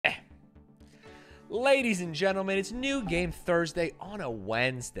Ladies and gentlemen, it's New Game Thursday on a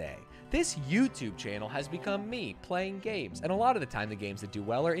Wednesday. This YouTube channel has become me playing games, and a lot of the time the games that do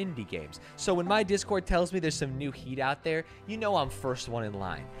well are indie games. So when my Discord tells me there's some new heat out there, you know I'm first one in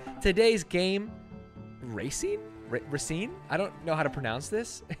line. Today's game, Racine? Racine? I don't know how to pronounce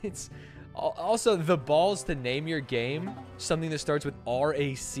this. It's also the balls to name your game something that starts with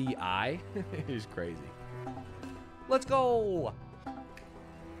R-A-C-I is crazy. Let's go!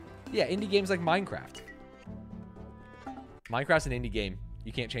 Yeah, indie games like Minecraft. Minecraft's an indie game.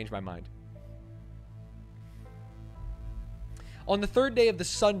 You can't change my mind. On the third day of the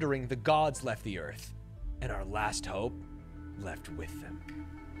sundering, the gods left the earth, and our last hope left with them.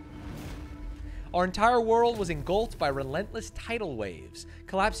 Our entire world was engulfed by relentless tidal waves.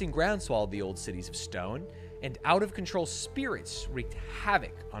 Collapsing ground swallowed the old cities of stone, and out-of-control spirits wreaked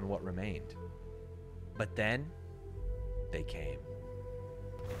havoc on what remained. But then, they came.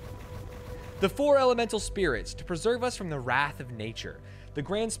 The four elemental spirits, to preserve us from the wrath of nature. The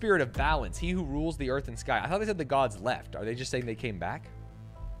grand spirit of balance, he who rules the earth and sky. I thought they said the gods left. Are they just saying they came back?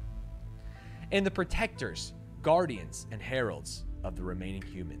 And the protectors, guardians, and heralds of the remaining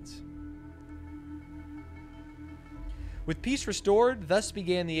humans. With peace restored, thus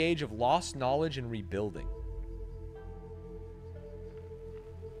began the age of lost knowledge and rebuilding.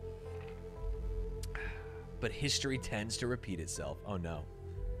 But history tends to repeat itself. Oh no.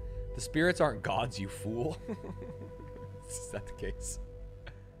 The spirits aren't gods, you fool. Is that the case?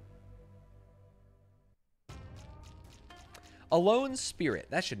 A lone spirit.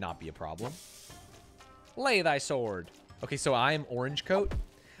 That should not be a problem. Lay thy sword. Okay, so I am orange coat.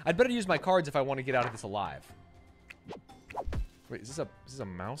 I'd better use my cards if I want to get out of this alive. Wait, is this a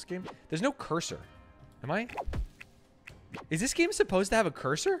mouse game? There's no cursor. Am I? Is this game supposed to have a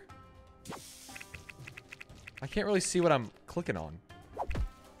cursor? I can't really see what I'm clicking on.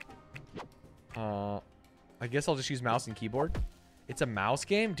 I guess I'll just use mouse and keyboard. It's a mouse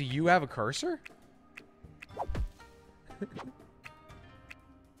game? Do you have a cursor?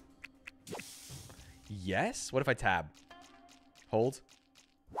 Yes? What if I tab? Hold?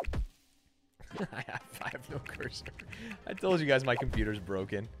 I have no cursor. I told you guys my computer's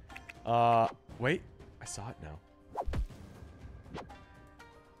broken. Wait. I saw it now.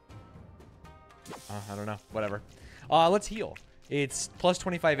 I don't know. Whatever. Let's heal. It's plus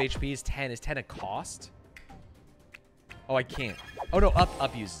 25 HP is 10. Is 10 a cost? Oh, I can't. Oh, no.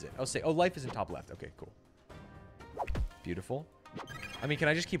 Up uses it. Oh, life is in top left. Okay, cool. Beautiful. I mean, can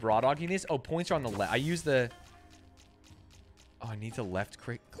I just keep raw dogging this? Oh, points are on the left. I use the... Oh, I need to left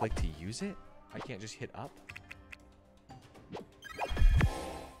click to use it? I can't just hit up?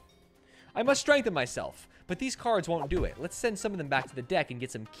 I must strengthen myself, but these cards won't do it. Let's send some of them back to the deck and get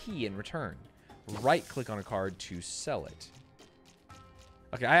some key in return. Right-click on a card to sell it.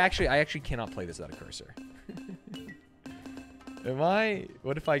 Okay, I actually cannot play this without a cursor. Am I?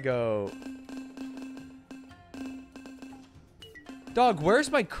 What if I go... Dog,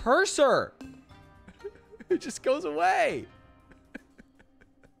 where's my cursor? It just goes away.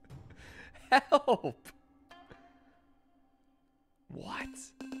 Help. What?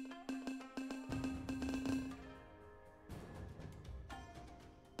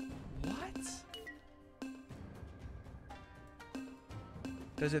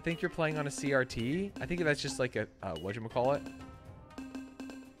 Does it think you're playing on a CRT? I think that's just like a, whatchamacallit?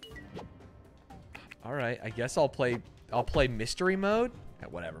 Alright, I guess I'll play mystery mode. Yeah,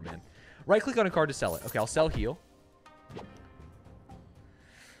 whatever, man. Right click on a card to sell it. Okay, I'll sell heal.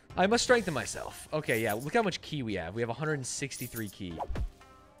 I must strengthen myself. Okay, yeah, look how much key we have. We have 163 key.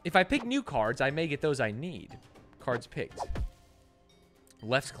 If I pick new cards, I may get those I need. Cards picked.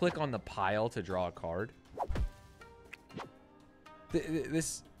 Left click on the pile to draw a card.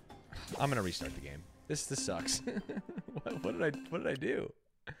 This, I'm gonna restart the game. This sucks. what did I do?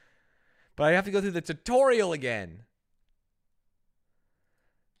 But I have to go through the tutorial again.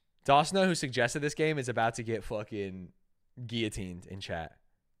 Dosna, who suggested this game, is about to get fucking guillotined in chat.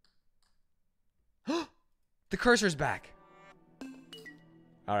 The cursor's back.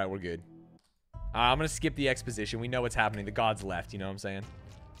 All right, we're good. I'm gonna skip the exposition. We know what's happening. The gods left. You know what I'm saying?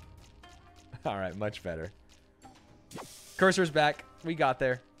 All right, much better. Cursor's back. We got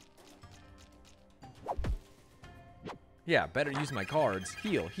there. Yeah, better use my cards.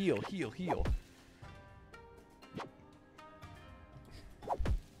 Heal, heal, heal, heal.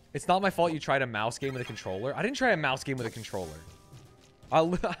 It's not my fault you tried a mouse game with a controller. I didn't try a mouse game with a controller.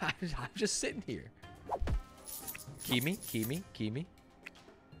 I'm just sitting here. Key me, key me, key me.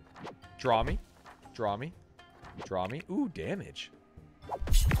 Draw me, draw me, draw me. Ooh, damage.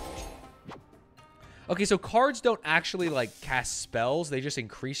 Okay, so cards don't actually, like, cast spells. They just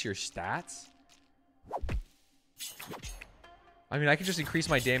increase your stats. I mean, I can just increase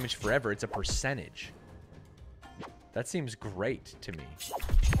my damage forever. It's a percentage. That seems great to me.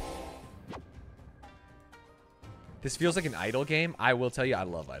 This feels like an idle game. I will tell you, I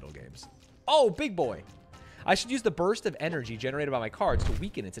love idle games. Oh, big boy. I should use the burst of energy generated by my cards to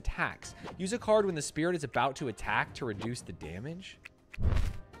weaken its attacks. Use a card when the spirit is about to attack to reduce the damage.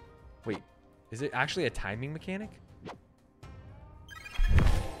 Wait, is it actually a timing mechanic?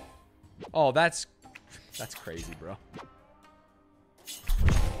 Oh, that's crazy, bro.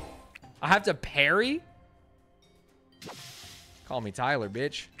 I have to parry? Call me Tyler,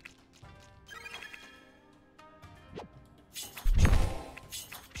 bitch.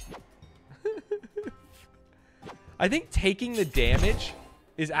 I think taking the damage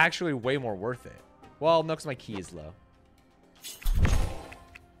is actually way more worth it. Well, no, because my key is low.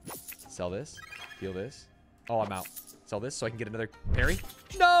 Sell this. Heal this. Oh, I'm out. Sell this so I can get another parry.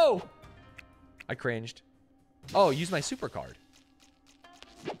 No! I cringed. Oh, use my super card.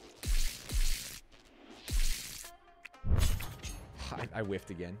 I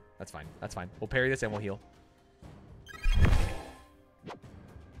whiffed again. That's fine. That's fine. We'll parry this and we'll heal.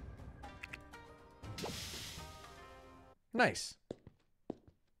 Nice.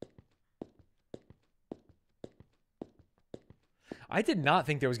 I did not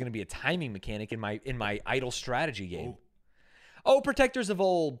think there was going to be a timing mechanic in my idle strategy game. Oh, protectors of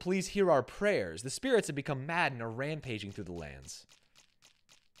old, please hear our prayers. The spirits have become mad and are rampaging through the lands.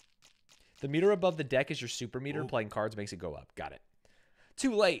 The meter above the deck is your super meter. Playing cards makes it go up. Got it.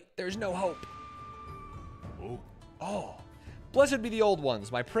 Too late. There's no hope. Oh. Blessed be the old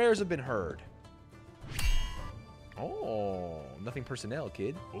ones. My prayers have been heard. Oh. Nothing personnel,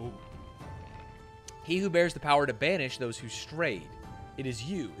 kid. He who bears the power to banish those who strayed. It is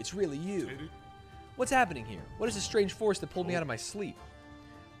you. It's really you. What's happening here? What is this strange force that pulled me out of my sleep?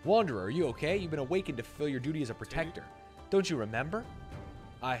 Wanderer, are you okay? You've been awakened to fulfill your duty as a protector. Don't you remember?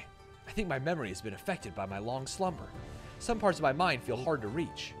 I think my memory has been affected by my long slumber. Some parts of my mind feel hard to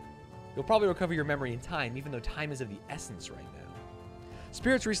reach. You'll probably recover your memory in time, even though time is of the essence right now.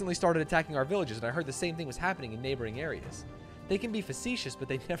 Spirits recently started attacking our villages, and I heard the same thing was happening in neighboring areas. They can be facetious, but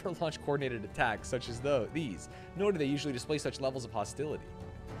they never launch coordinated attacks such as these, nor do they usually display such levels of hostility.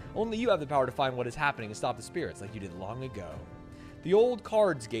 Only you have the power to find what is happening and stop the spirits like you did long ago. The old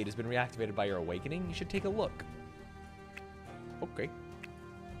cards gate has been reactivated by your awakening. You should take a look. Okay.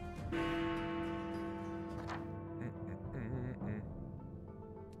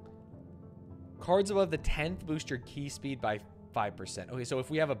 Cards above the 10th boost your key speed by 5%. Okay, so if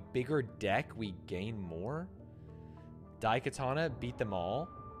we have a bigger deck, we gain more. Daikatana, beat them all.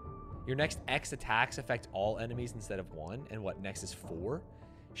 Your next X attacks affect all enemies instead of one. And what next is 4?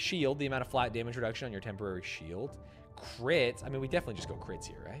 Shield, the amount of flat damage reduction on your temporary shield. Crit, I mean, we definitely just go crits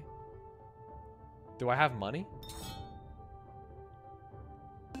here, right? Do I have money?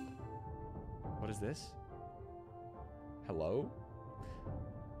 What is this? Hello?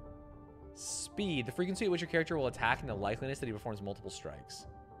 Speed, the frequency at which your character will attack and the likeliness that he performs multiple strikes.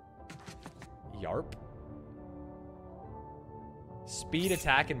 Yarp. Speed,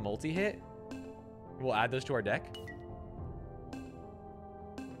 attack, and multi-hit. We'll add those to our deck.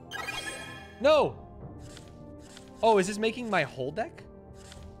 No! Oh, is this making my whole deck?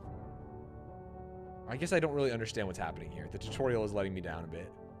 I guess I don't really understand what's happening here. The tutorial is letting me down a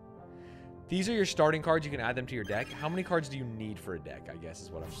bit. These are your starting cards. You can add them to your deck. How many cards do you need for a deck, I guess is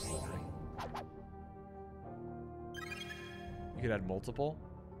what I'm just wondering. You could add multiple.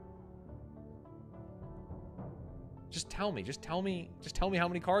 Just tell me. Just tell me how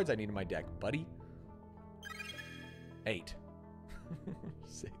many cards I need in my deck, buddy. 8.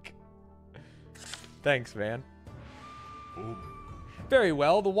 Sick. Thanks, man. Ooh. Very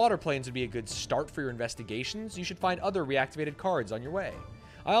well. The water planes would be a good start for your investigations. You should find other reactivated cards on your way.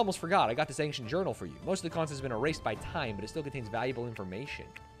 I almost forgot. I got this ancient journal for you. Most of the content has been erased by time, but it still contains valuable information.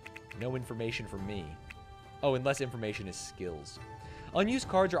 No information for me. Oh, and less information is skills. Unused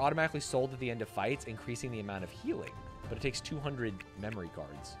cards are automatically sold at the end of fights, increasing the amount of healing, but it takes 200 memory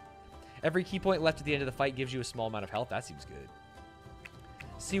cards. Every key point left at the end of the fight gives you a small amount of health. That seems good.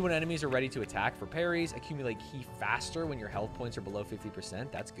 See when enemies are ready to attack for parries. Accumulate key faster when your health points are below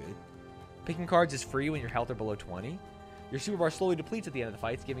 50%. That's good. Picking cards is free when your health are below 20. Your super bar slowly depletes at the end of the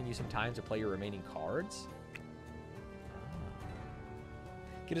fights, giving you some time to play your remaining cards.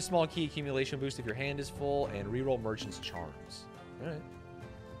 Get a small key accumulation boost if your hand is full, and reroll Merchant's Charms. Alright.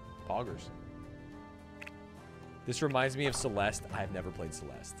 Poggers. This reminds me of Celeste. I have never played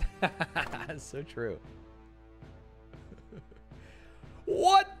Celeste. That's so true.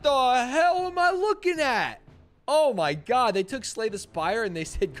 What the hell am I looking at? Oh my god, they took Slay the Spire and they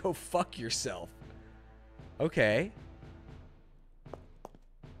said go fuck yourself. Okay.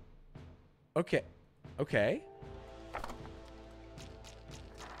 Okay. Okay.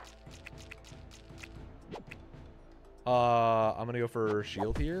 I'm gonna go for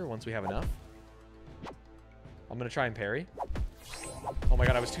shield here once we have enough. I'm gonna try and parry. Oh my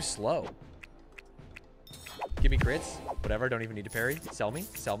god, I was too slow. Give me crits. Whatever, don't even need to parry. Sell me.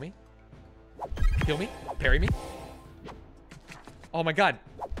 Sell me. Heal me. Parry me. Oh my god.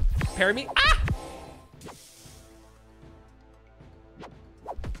 Parry me. Ah!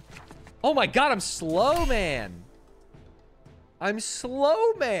 Oh my god, I'm slow, man. I'm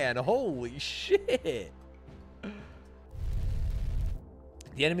slow, man. Holy shit.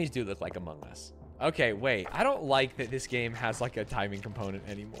 The enemies do look like Among Us. Okay, wait. I don't like that this game has like a timing component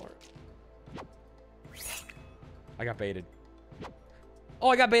anymore. I got baited. Oh,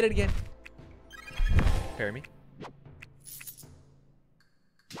 I got baited again. Parry me.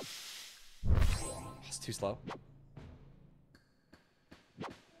 It's too slow.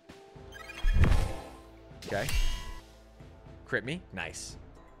 Okay. Crit me. Nice.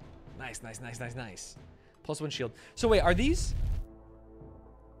 Nice, nice, nice, nice, nice. +1 shield. So wait, are these...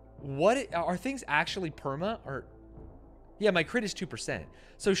 What are things actually perma? Or... Yeah, my crit is 2%.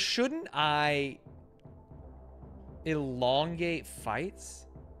 So shouldn't I elongate fights?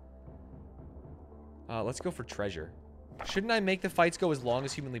 Let's go for treasure. Shouldn't I make the fights go as long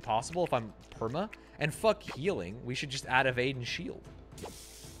as humanly possible if I'm perma? And fuck healing. We should just add evade and shield.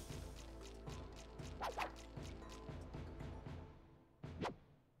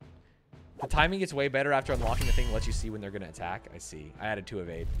 The timing gets way better after unlocking the thing that lets you see when they're going to attack. I see. I added 2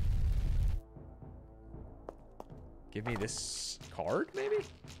 evade. Give me this card, maybe?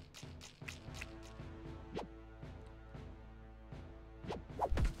 Oh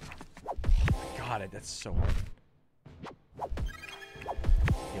my god, that's so hard.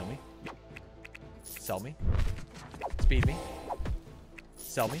 Heal me. Sell me. Speed me.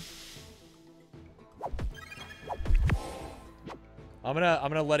 Sell me. I'm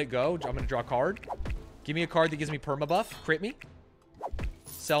gonna let it go. I'm gonna draw a card. Give me a card that gives me perma buff. Crit me.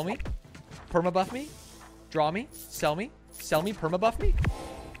 Sell me. Perma buff me. Draw me. Sell me. Sell me. Perma buff me.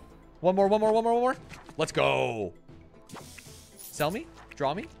 One more. Let's go. Sell me.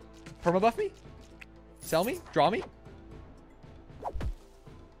 Draw me. Perma buff me. Sell me. Draw me.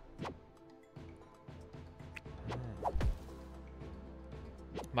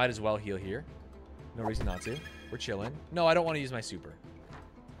 Might as well heal here. No reason not to. We're chilling. No, I don't want to use my super.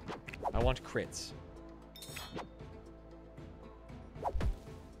 I want crits.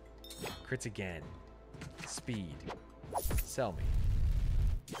 Crits again. Speed. Sell me.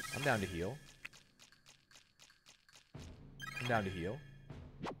 I'm down to heal. I'm down to heal.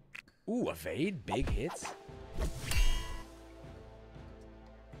 Ooh, evade. Big hits.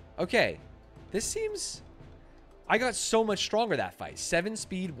 Okay. This seems... I got so much stronger that fight. 7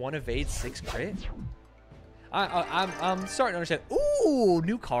 speed, 1 evade, 6 crit. I'm starting to understand. Ooh,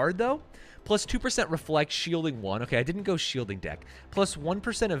 new card though. +2% reflect, shielding 1. Okay, I didn't go shielding deck.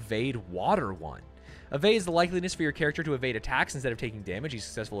 +1% evade, water 1. Evade is the likeliness for your character to evade attacks instead of taking damage. Each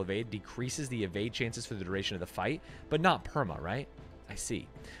successful evade decreases the evade chances for the duration of the fight, but not perma, right? I see.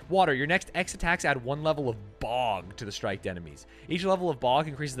 Water, your next X attacks add 1 level of bog to the striked enemies. Each level of bog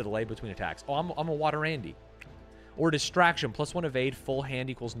increases the delay between attacks. Oh, I'm a water Andy. Or distraction, +1 evade, full hand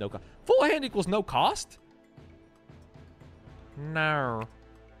equals no cost. Full hand equals no cost? No.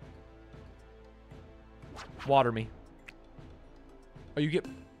 Water me. Oh, you get...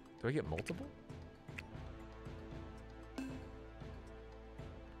 Do I get multiple?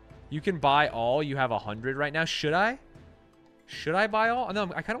 You can buy all. You have 100 right now. Should I? Should I buy all? No,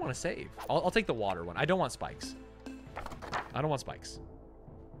 I kind of want to save. I'll take the water one. I don't want spikes. I don't want spikes.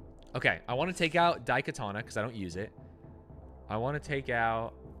 Okay, I want to take out Daikatana because I don't use it. I want to take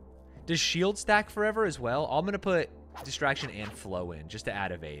out... Does shield stack forever as well? I'm going to put distraction and flow in just to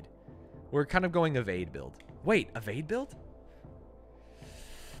add evade. We're kind of going evade build. Wait, evade build?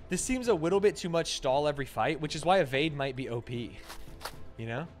 This seems a little bit too much stall every fight, which is why evade might be OP. You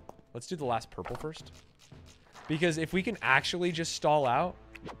know? Let's do the last purple first. Because if we can actually just stall out,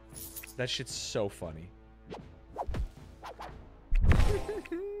 that shit's so funny.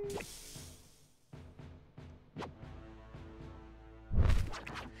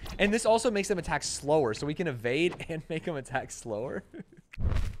 And this also makes them attack slower, so we can evade and make them attack slower.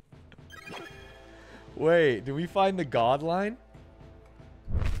 Wait, do we find the god line?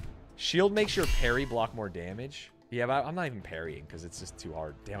 Shield makes your parry block more damage. Yeah, but I'm not even parrying because it's just too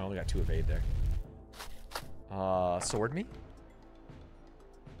hard. Damn, I only got 2 evade there. Sword me?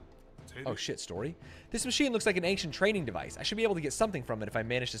 Oh shit, story. This machine looks like an ancient training device. I should be able to get something from it if I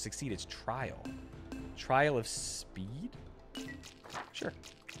manage to succeed its trial. Trial of speed? Sure.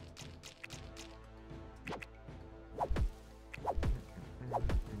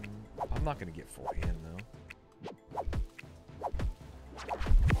 I'm not going to get full hand, though.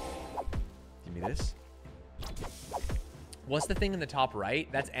 Give me this. What's the thing in the top right?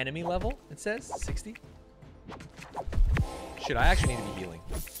 That's enemy level, it says? 60? Shit, I actually need to be healing.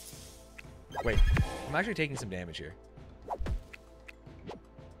 Wait, I'm actually taking some damage here.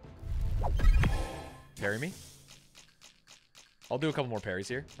 Parry me? I'll do a couple more parries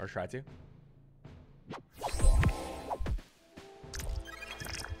here, or try to.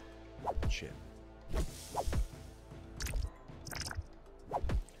 Shit.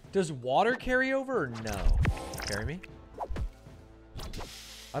 Does water carry over or no? Carry me?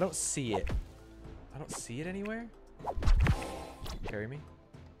 I don't see it. I don't see it anywhere. Carry me?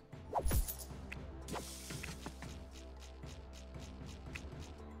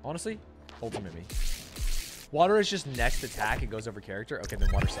 Honestly, ultimate me. Water is just next attack. It goes over character. Okay, then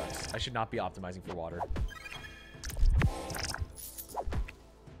water sucks. I should not be optimizing for water.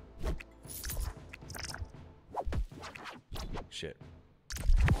 Shit.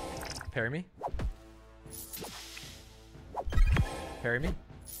 Parry me? Parry me?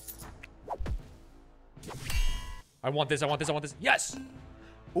 I want this, I want this, I want this. Yes!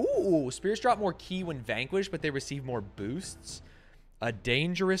 Ooh, spirits drop more ki when vanquished, but they receive more boosts. A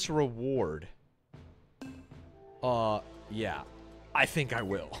dangerous reward. Yeah. I think I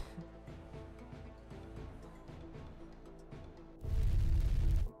will.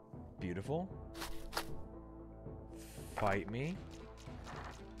 Beautiful. Fight me.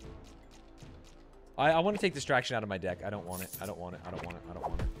 I want to take distraction out of my deck. I don't want it. I don't want it. I don't want it. I don't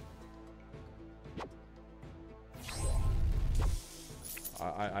want it.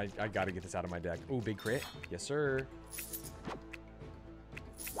 I gotta get this out of my deck. Ooh, big crit. Yes, sir.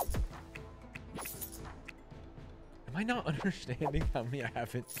 Am I not understanding how many I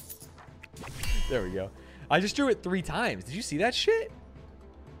haven't? There we go. I just drew it 3 times. Did you see that shit?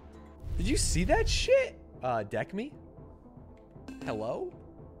 Did you see that shit? Deck me? Hello?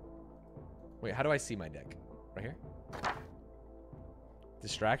 Wait, how do I see my deck? Right here?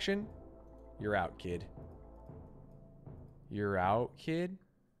 Distraction? You're out, kid. You're out, kid?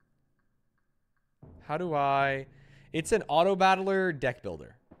 How do I... It's an auto battler deck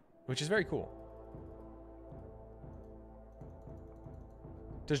builder, which is very cool.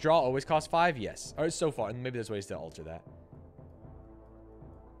 Does draw always cost 5? Yes. Or so far. Maybe there's ways to alter that.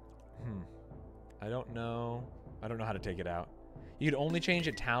 I don't know. I don't know how to take it out. You could only change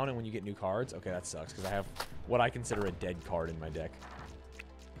a town and when you get new cards. Okay, that sucks because I have what I consider a dead card in my deck.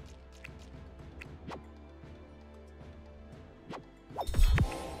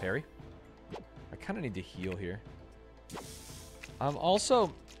 Parry. I kind of need to heal here. I'm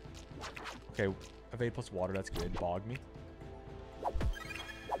also... Okay, evade plus water. That's good. Bog me.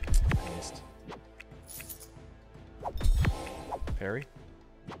 Missed. Parry.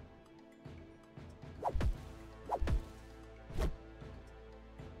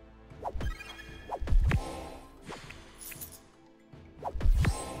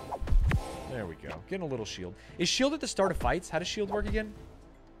 There we go. Getting a little shield. Is shield at the start of fights? How does shield work again?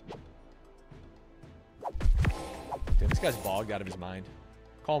 Damn, this guy's bogged out of his mind.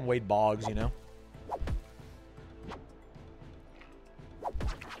 Call him Wade Boggs, you know?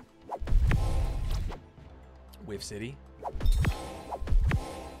 Whiff City.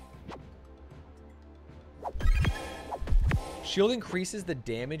 Shield increases the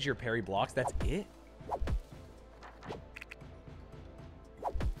damage your parry blocks. That's it?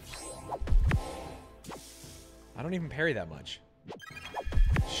 I don't even parry that much.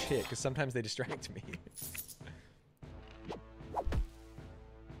 Shit, because sometimes they distract me.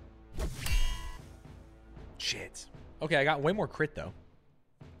 Shit. Okay, I got way more crit, though.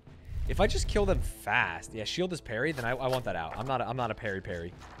 If I just kill them fast... Yeah, shield is parry, then I want that out. I'm not a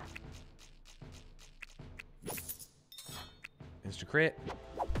parry. Insta crit.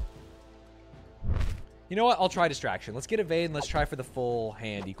 You know what? I'll try distraction. Let's get evade and let's try for the full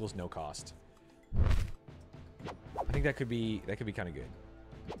hand equals no cost. I think that could be kind of good.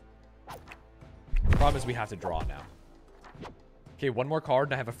 The problem is we have to draw now. Okay, one more card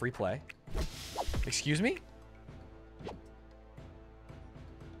and I have a free play. Excuse me?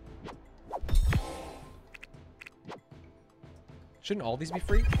 Shouldn't all these be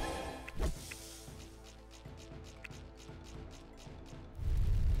free?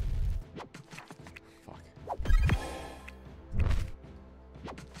 Fuck.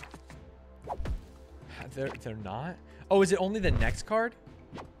 They're not? Oh, is it only the next card?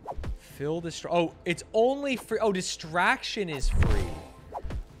 Oh, it's only free. Oh, distraction is free.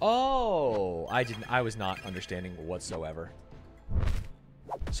 Oh, I was not understanding whatsoever.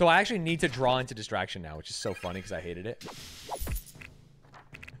 So I actually need to draw into distraction now, which is so funny because I hated it.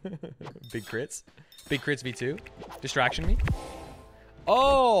 Big crits. Big crits V2. Distraction me.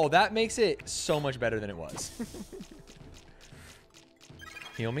 Oh, that makes it so much better than it was.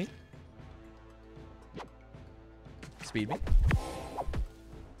 Heal me. Speed me.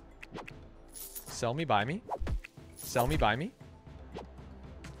 Sell me, buy me. Sell me, buy me.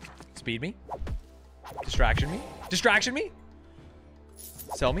 Speed me. Distraction me. Distraction me.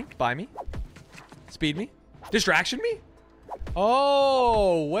 Sell me, buy me. Speed me. Distraction me.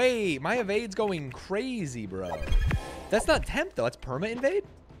 Oh, wait. My evade's going crazy, bro. That's not temp, though. That's perma invade.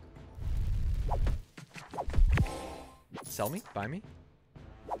 Sell me, buy me.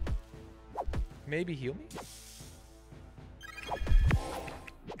 Maybe heal me.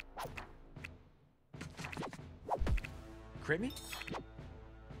 Crit me.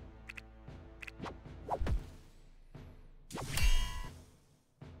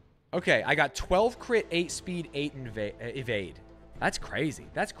 Okay, I got 12 crit, 8 speed, 8 evade. That's crazy.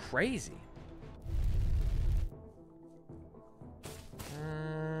 That's crazy.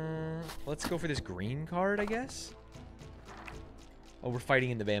 Let's go for this green card, I guess. Oh, we're fighting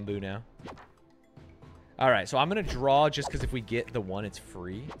in the bamboo now. All right, so I'm going to draw just because if we get the one, it's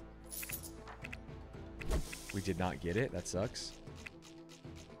free. We did not get it. That sucks.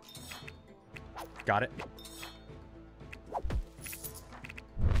 Got it.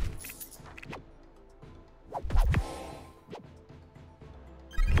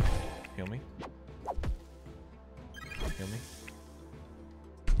 Heal me. Heal me.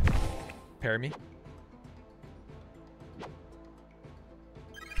 Parry me.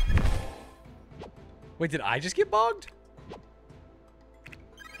 Wait, did I just get bogged?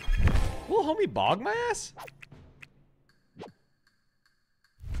 Will homie bog my ass?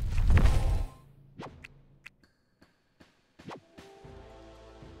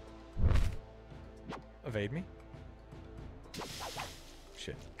 Evade me.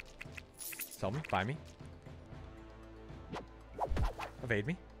 Shit. Sell me. Buy me. Evade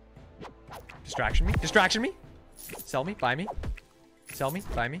me. Distraction me. Distraction me. Sell me. Buy me. Sell me.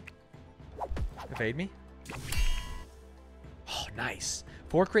 Buy me. Evade me. Oh, nice.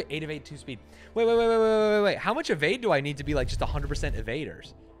 4 crit, 8 evade, 2 speed. Wait. How much evade do I need to be like just 100%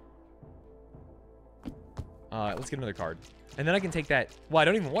 evaders? Let's get another card. And then I can take that. Well, I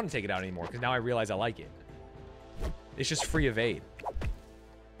don't even want to take it out anymore because now I realize I like it. It's just free evade.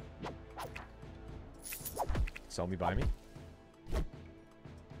 Sell me, buy me.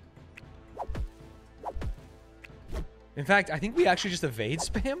 In fact, I think we actually just evade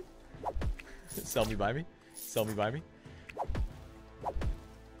spam. Sell me, buy me. Sell me, buy me.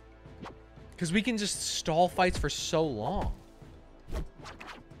 Because we can just stall fights for so long.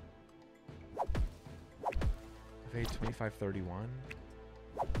 Evade 2531.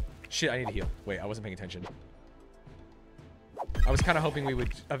 Shit, I need to heal. Wait, I wasn't paying attention. I was kind of hoping we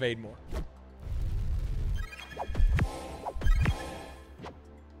would evade more.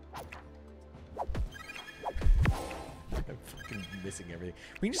 I'm fucking missing everything.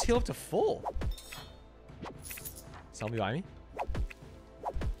 We can just heal up to full. Sell me, buy me.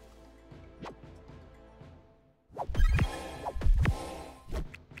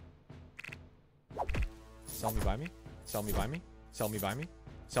 Sell me, buy me. Sell me, buy me. Sell me, buy me.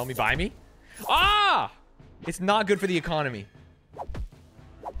 Sell me, buy me. Ah! It's not good for the economy.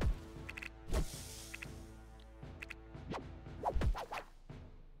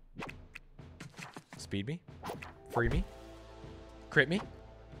 Speed me. Free me. Crit me.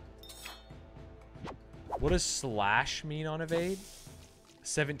 What does slash mean on evade?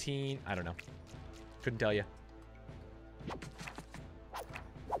 17. I don't know. Couldn't tell you.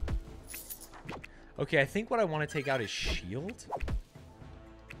 Okay, I think what I want to take out is shield.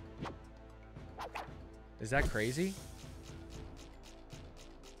 Is that crazy?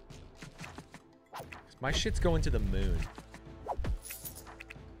 My shit's going to the moon.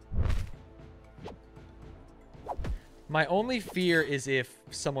 My only fear is if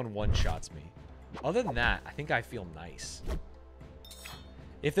someone one-shots me. Other than that, I think I feel nice.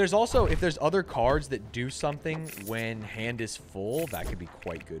 If there's other cards that do something when hand is full, that could be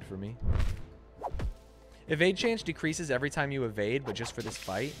quite good for me. Evade chance decreases every time you evade, but just for this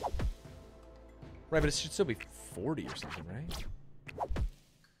fight. Right, but it should still be 40 or something, right?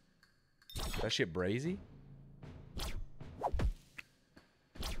 That shit brazy?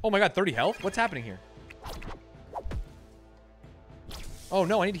 Oh my god, 30 health? What's happening here? Oh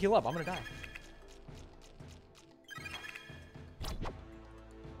no, I need to heal up. I'm gonna die.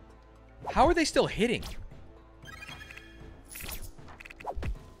 How are they still hitting?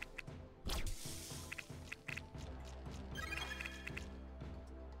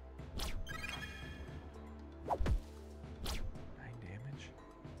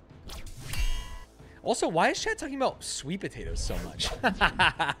 Also, why is chat talking about sweet potatoes so much?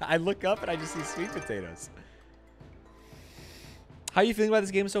 I look up and I just see sweet potatoes. How are you feeling about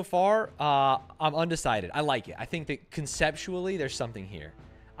this game so far? I'm undecided. I like it. I think that conceptually there's something here.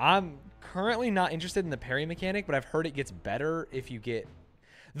 I'm currently not interested in the parry mechanic, but I've heard it gets better if you get...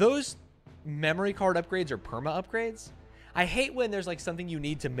 Those memory card upgrades or perma upgrades. I hate when there's like something you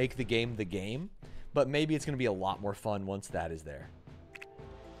need to make the game, but maybe it's going to be a lot more fun once that is there.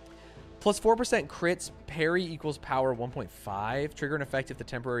 Plus 4% crits, parry equals power 1.5. Trigger an effect if the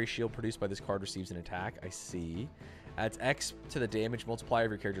temporary shield produced by this card receives an attack. I see. Adds X to the damage multiplier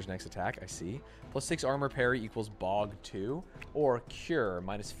of your character's next attack. I see. Plus 6 armor parry equals bog 2. Or cure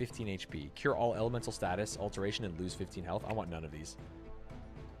minus 15 HP. Cure all elemental status, alteration, and lose 15 health. I want none of these.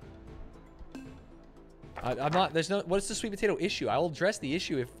 I'm not, there's no, what's the sweet potato issue? I will address the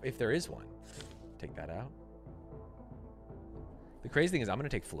issue if there is one. Take that out. The crazy thing is I'm going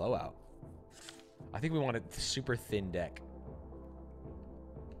to take flow out. I think we want a super thin deck.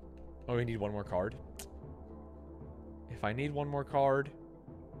 Oh, we need one more card. If I need one more card...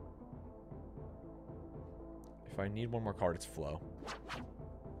 If I need one more card, it's flow.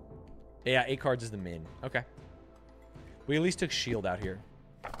 Yeah, 8 cards is the min. Okay. We at least took shield out here.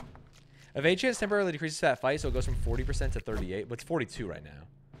 Evade chance temporarily decreases that fight, so it goes from 40% to 38, but it's 42 right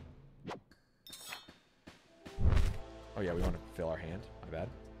now. Oh yeah, we want to fill our hand. My bad.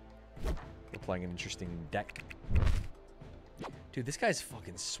 We're playing an interesting deck. Dude, this guy's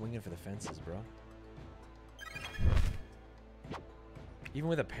fucking swinging for the fences, bro. Even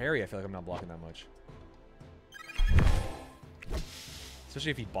with a parry, I feel like I'm not blocking that much.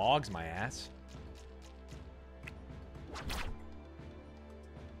 Especially if he bogs my ass.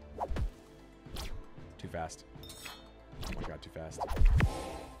 Too fast. Oh my god, too fast.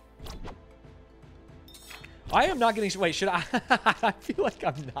 I am not getting... Wait, should I... I feel like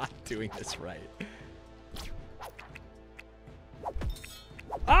I'm not doing this right.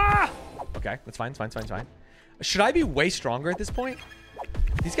 Ah! Okay, that's fine, it's fine, it's fine, it's fine. Should I be way stronger at this point?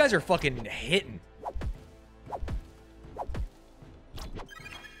 These guys are fucking hitting.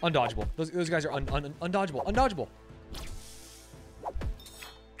 Undodgeable. Those guys are undodgeable. Undodgeable.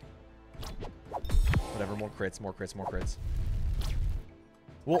 Whatever, more crits, more crits, more crits.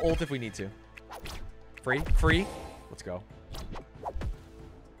 We'll ult if we need to. Free? Free? Let's go.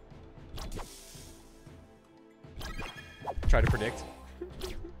 Try to predict.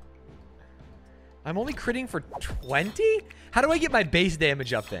 I'm only critting for 20? How do I get my base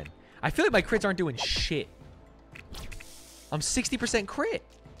damage up then? I feel like my crits aren't doing shit. I'm 60% crit.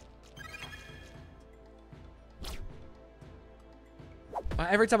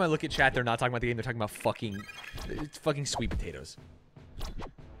 Every time I look at chat, they're not talking about the game. They're talking about fucking sweet potatoes.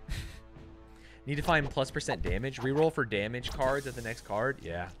 Need to find plus % damage. Reroll for damage cards at the next card.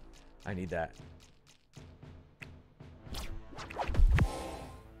 Yeah, I need that.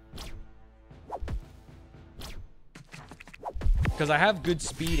 Because I have good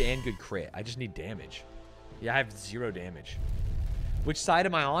speed and good crit. I just need damage. Yeah, I have 0 damage. Which side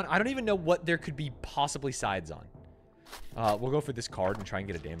am I on? I don't even know what there could be possibly sides on. We'll go for this card and try and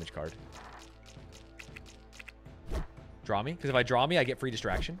get a damage card. Draw me. Because if I draw me, I get free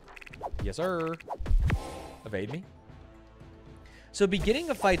distraction. Yes, sir. Evade me. So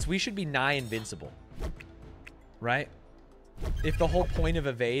beginning of fights, we should be nigh invincible. Right? If the whole point of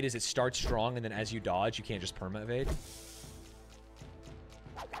evade is it starts strong and then as you dodge, you can't just perma evade.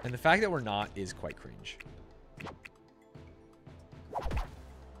 And the fact that we're not is quite cringe.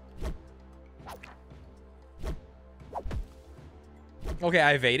 Okay,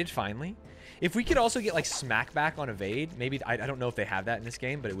 I evaded finally. If we could also get like smack back on evade, maybe I don't know if they have that in this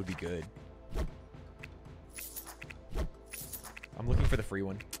game, but it would be good. I'm looking for the free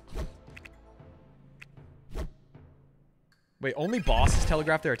one. Wait, only bosses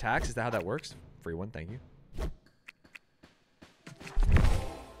telegraph their attacks? Is that how that works? Free one, thank you.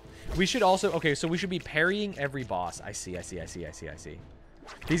 We should also... Okay, so we should be parrying every boss. I see, I see, I see, I see, I see.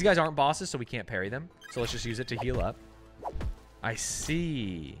 These guys aren't bosses, so we can't parry them. So let's just use it to heal up. I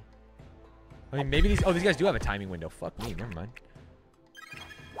see. I mean, maybe these... Oh, these guys do have a timing window. Fuck me, never mind.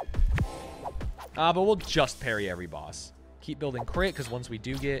 But we'll just parry every boss. Keep building crit, because once we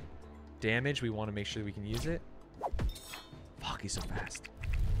do get damage, we want to make sure we can use it. Fuck, he's so fast.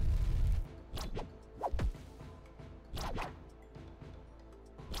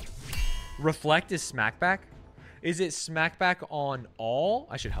 Reflect is smackback? Is it smackback on all?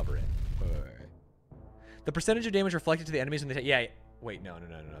 I should hover it. Wait. The percentage of damage reflected to the enemies when they take... Yeah, wait, no.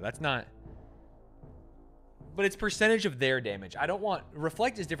 That's not... But it's percentage of their damage. I don't want...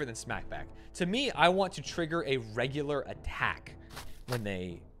 Reflect is different than smackback. To me, I want to trigger a regular attack when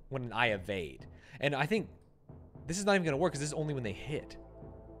I evade. And I think this is not even going to work because this is only when they hit.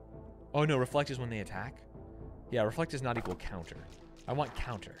 Oh, no. Reflect is when they attack. Yeah, reflect is not equal counter. I want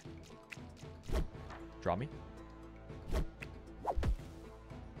counter. Draw me.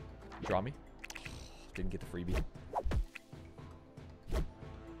 Draw me. Didn't get the freebie.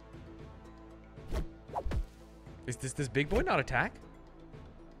 Is this big boy not attack?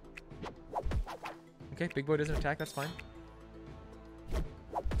 Okay, big boy doesn't attack. That's fine.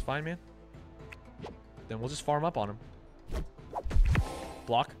 It's fine, man. Then we'll just farm up on him.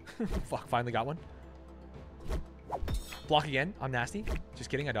 Block. Fuck, finally got one. Block again. I'm nasty. Just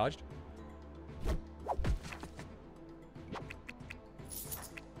kidding, I dodged.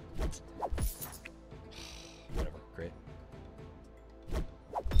 Whatever, great.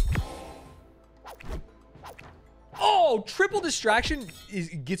 Oh, triple distraction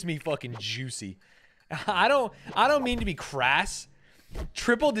gets me fucking juicy. I don't mean to be crass.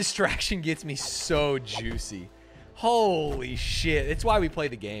 Triple distraction gets me so juicy. Holy shit. It's why we play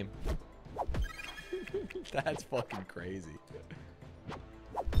the game. That's fucking crazy.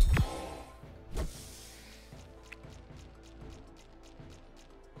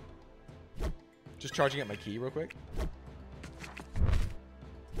 Just charging up my key real quick.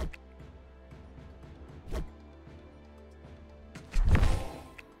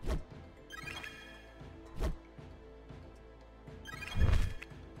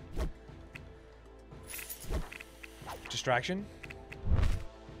 Distraction.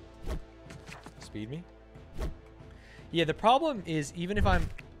 Speed me. Yeah, the problem is even if I'm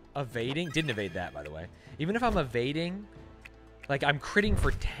evading, didn't evade that by the way. Even if I'm evading, like I'm critting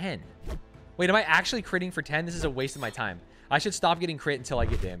for 10. Wait, am I actually critting for 10? This is a waste of my time. I should stop getting crit until I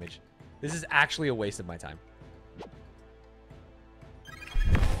get damage. This is actually a waste of my time.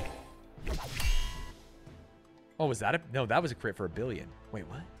 Oh, was that a... No, that was a crit for 1 billion. Wait,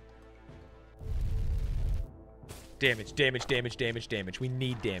 what? Damage, damage, damage, damage, damage. We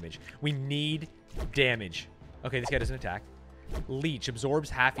need damage. We need damage. Okay, this guy doesn't attack. Leech absorbs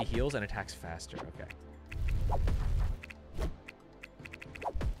half he heals and attacks faster. Okay.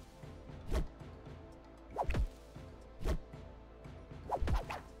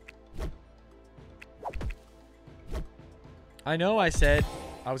 I know I said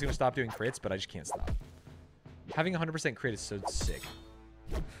I was going to stop doing crits, but I just can't stop. Having 100% crit is so sick.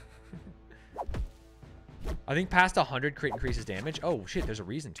 I think past 100 crit increases damage. Oh, shit. There's a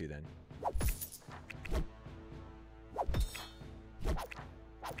reason to then.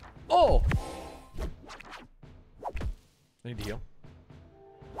 Oh! I need to heal.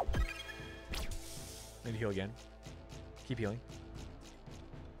 I need to heal again. Keep healing.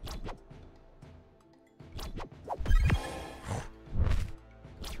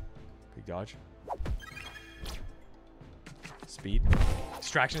 Big dodge. Speed.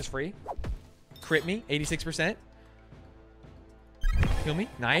 Distraction is free. Crit me. 86%. Heal me.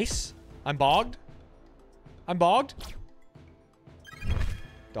 Nice. I'm bogged. I'm bogged.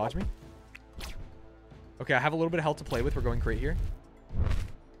 Dodge me. Okay, I have a little bit of health to play with. We're going crit here.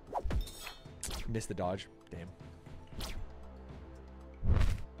 Missed the dodge. Damn.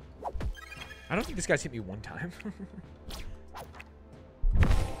 I don't think this guy's hit me one time.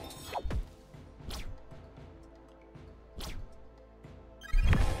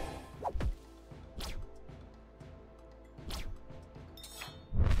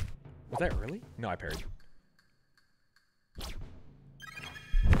 Was that early? No, I parried.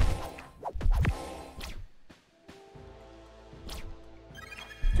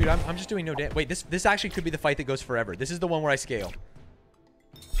 Dude, I'm just doing no damage. Wait, this actually could be the fight that goes forever. This is the one where I scale.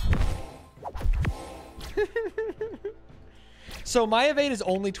 So my evade is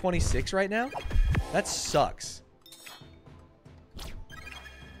only 26 right now. That sucks.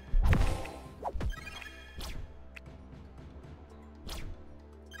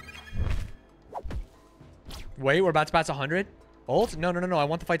 Wait, we're about to pass 100? Ult? No, no, no, no. I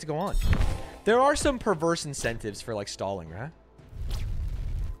want the fight to go on. There are some perverse incentives for, like, stalling, right?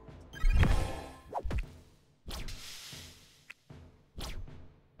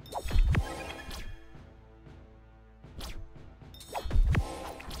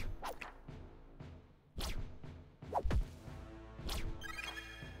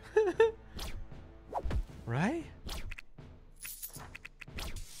 Right?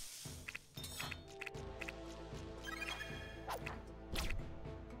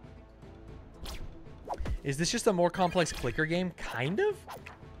 Is this just a more complex clicker game? Kind of?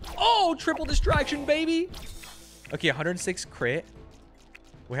 Oh, triple distraction, baby. Okay, 106 crit.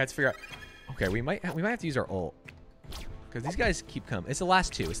 We had to figure out. Okay, we might have to use our ult. Because these guys keep coming. It's the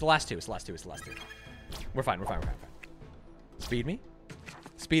last two. It's the last two. It's the last two. It's the last two. We're fine. We're fine. We're fine. We're fine. Speed me.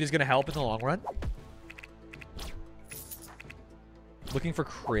 Speed is going to help in the long run. Looking for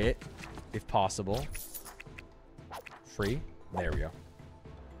crit, if possible. Free. There we go.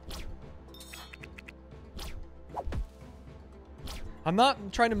 I'm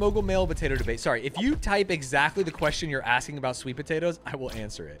not trying to mogul male potato debate. Sorry, if you type exactly the question you're asking about sweet potatoes, I will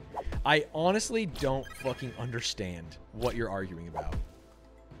answer it. I honestly don't fucking understand what you're arguing about.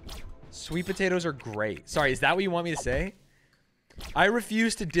 Sweet potatoes are great. Sorry, is that what you want me to say? I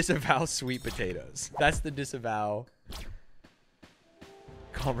refuse to disavow sweet potatoes. That's the disavow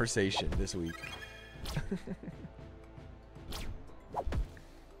conversation this week.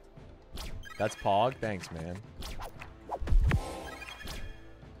 That's Pog. Thanks, man.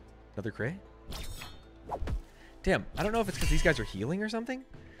 Another crit? Damn, I don't know if it's because these guys are healing or something.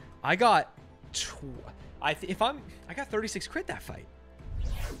 I got I got 36 crit that fight.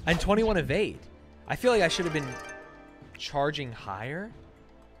 And 21 evade. I feel like I should have been charging higher.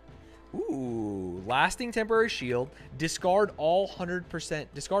 Ooh, lasting temporary shield. Discard all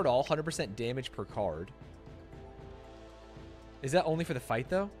 100% damage per card. Is that only for the fight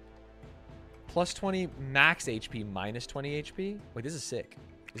though? Plus 20 max HP minus 20 HP. Wait, this is sick.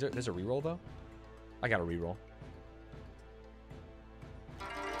 There's a reroll though? I got a reroll.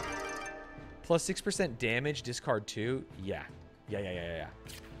 Plus 6% damage, discard 2. Yeah. Yeah.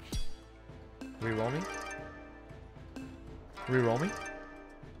 Reroll me. Reroll me.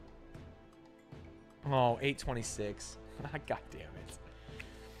 Oh, 826. God damn it.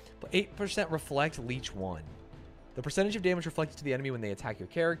 But 8% reflect, leech 1. The percentage of damage reflected to the enemy when they attack your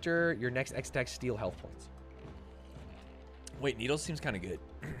character. Your next X attack steal health points. Wait, needles seems kind of good.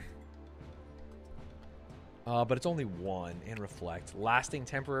 But it's only 1 and reflect. Lasting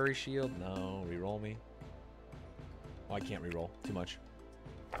temporary shield. No, reroll me. Oh, I can't reroll. Too much.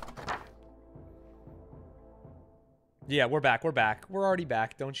 Yeah, we're back. We're back. We're already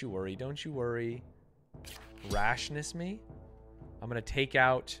back. Don't you worry. Don't you worry. Rashness me. I'm going to take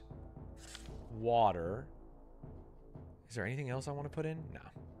out water. Is there anything else I want to put in? No.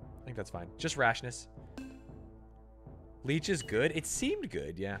 I think that's fine. Just rashness. Leech is good. It seemed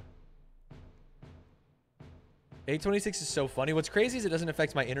good, yeah. 826 is so funny. What's crazy is it doesn't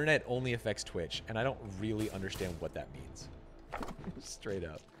affect my internet. It only affects Twitch. And I don't really understand what that means. Straight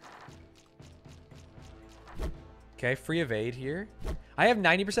up. Okay, free evade here. I have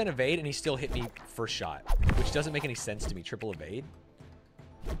 90% evade and he still hit me first shot. Which doesn't make any sense to me. Triple evade.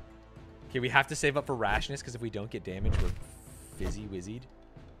 Okay, we have to save up for rashness because if we don't get damage, we're fizzy wizzied.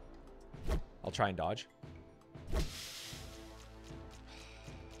 I'll try and dodge.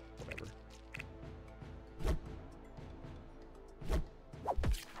 Whatever.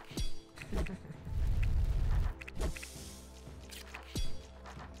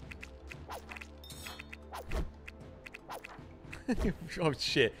 Oh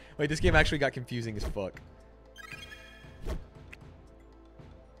shit. Wait, this game actually got confusing as fuck.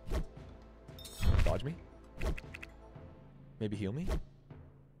 Dodge me? Maybe heal me?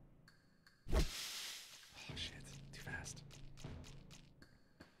 Oh shit. Too fast.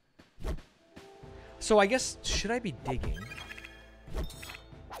 So I guess, should I be digging?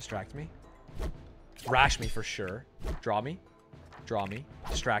 Distract me? Rash me for sure. Draw me. Draw me.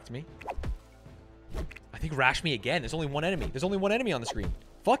 Distract me. I think rash me again. There's only one enemy. There's only one enemy on the screen.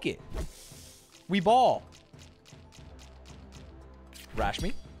 Fuck it. We ball. Rash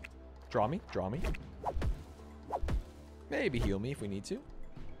me. Draw me. Draw me. Maybe heal me if we need to.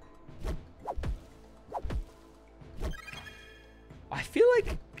 I feel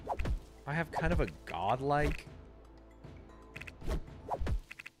like I have kind of a godlike...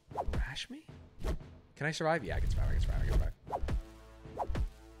 Rash me? Can I survive? Yeah, I can survive. I can survive. I can survive.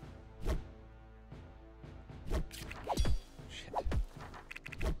 Shit.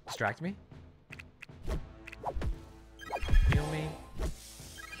 Distract me. Heal me.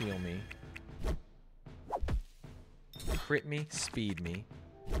 Heal me. Crit me. Speed me.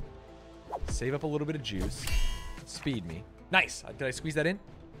 Save up a little bit of juice. Speed me. Nice. Did I squeeze that in?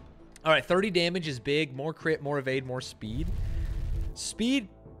 All right, 30 damage is big. More crit, more evade, more speed. Speed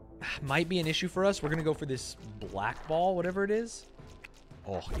might be an issue for us. We're going to go for this black ball, whatever it is.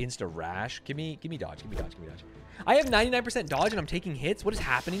 Oh, insta rash. Give me dodge. Give me dodge. Give me dodge. I have 99% dodge and I'm taking hits. What is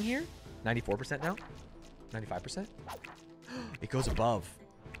happening here? 94% now? 95%? It goes above.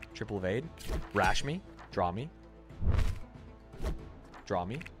 Triple evade. Rash me. Draw me. Draw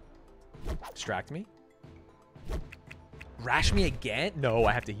me. Distract me. Rash me again? No,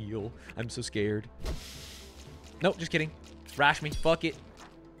 I have to heal. I'm so scared. Nope, just kidding. Rash me. Fuck it.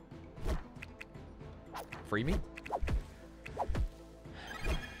 Free me.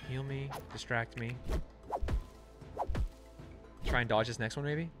 Heal me. Distract me. Try and dodge this next one,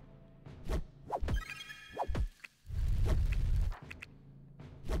 maybe?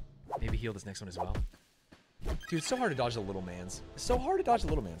 heal this next one as well. Dude, it's so hard to dodge the little mans. It's so hard to dodge the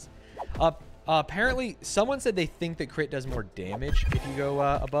little mans. Apparently, someone said they think that crit does more damage if you go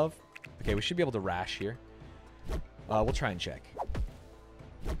above. Okay, we should be able to rash here. We'll try and check.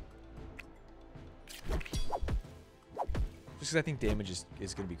 Just because I think damage is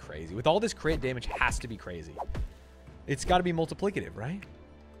going to be crazy. With all this crit, damage has to be crazy. It's got to be multiplicative, right?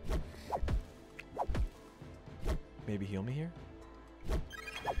 Maybe heal me here?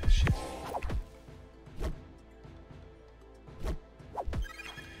 Shit.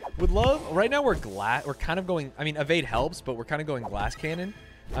 Would love... Right now we're kind of going... I mean, evade helps, but we're kind of going glass cannon.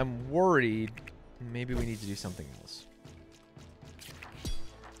 I'm worried maybe we need to do something else.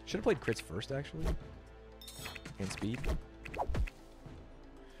 Should have played crits first, actually. And speed.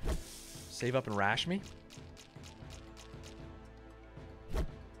 Save up and rash me.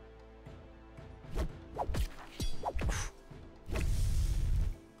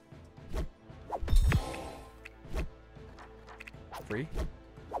 Free.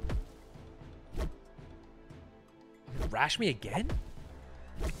 Rash me again?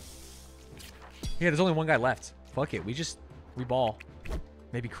 Yeah, there's only one guy left. Fuck it. We ball.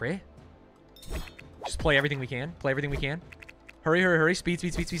 Maybe crit? Just play everything we can. Play everything we can. Hurry, hurry, hurry. Speed,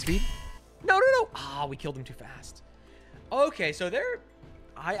 speed, speed, speed, speed. No, no, no. Ah, we killed him too fast. Okay, so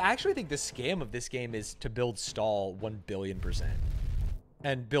I actually think the scam of this game is to build stall 1,000,000,000%.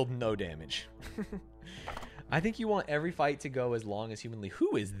 And build no damage. I think you want every fight to go as long as humanly.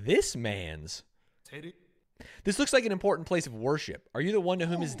 Who is this man's? Teddy. This looks like an important place of worship. Are you the one to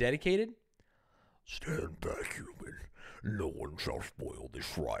whom is dedicated? Stand back, human. No one shall spoil this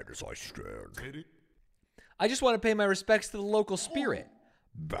shrine as I stand. Teddy. I just want to pay my respects to the local spirit.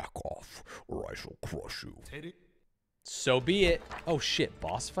 Back off, or I shall crush you. Teddy. So be it. Oh shit,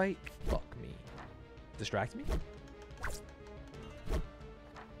 boss fight? Fuck me. Distract me?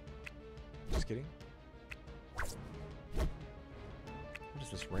 Just kidding. What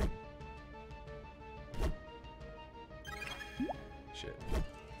is this ring? Shit.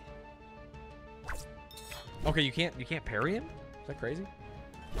 Okay, you can't parry him? Is that crazy?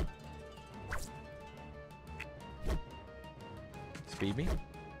 Speed me.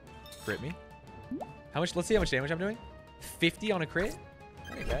 Crit me. How much? Let's see how much damage I'm doing. 50 on a crit?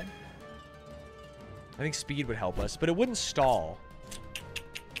 That ain't bad. I think speed would help us, but it wouldn't stall.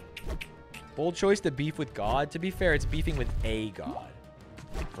 Bold choice to beef with God. To be fair, it's beefing with a god.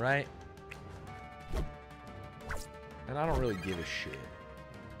 Right? And I don't really give a shit.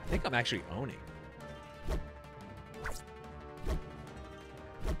 I think I'm actually owning.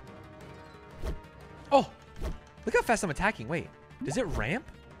 Oh! Look how fast I'm attacking. Wait. Does it ramp?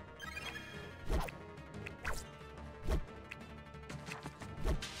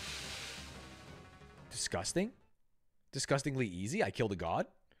 Disgusting? Disgustingly easy? I killed a god?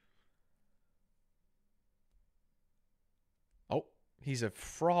 Oh, he's a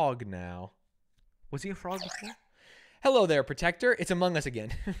frog now. Was he a frog before? Hello there, Protector. It's Among Us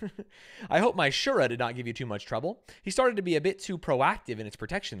again. I hope my Shura did not give you too much trouble. He started to be a bit too proactive in its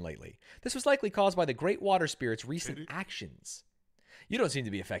protection lately. This was likely caused by the Great Water Spirit's recent actions. You don't seem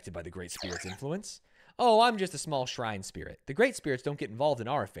to be affected by the Great Spirit's influence. Oh, I'm just a small shrine spirit. The Great Spirits don't get involved in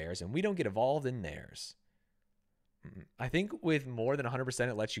our affairs, and we don't get involved in theirs. I think with more than 100%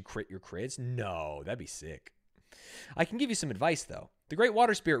 it lets you crit your crits. No, that'd be sick. I can give you some advice, though. The Great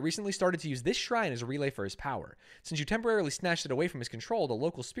Water Spirit recently started to use this shrine as a relay for his power. Since you temporarily snatched it away from his control, the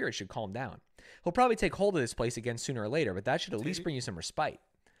local spirit should calm down. He'll probably take hold of this place again sooner or later, but that should at least bring you some respite.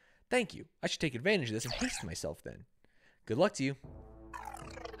 Thank you. I should take advantage of this and haste myself then. Good luck to you.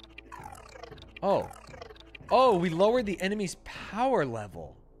 Oh. Oh, we lowered the enemy's power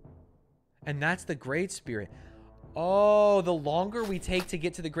level. And that's the Great Spirit. Oh, the longer we take to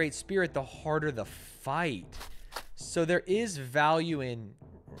get to the Great Spirit, the harder the fight. So there is value in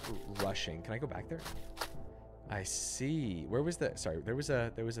rushing. Can I go back there? I see. Where was the... Sorry, there was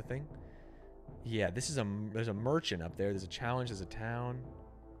a thing. Yeah, this is there's a merchant up there. There's a challenge. There's a town.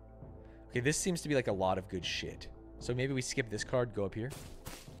 Okay, this seems to be like a lot of good shit. So maybe we skip this card, go up here.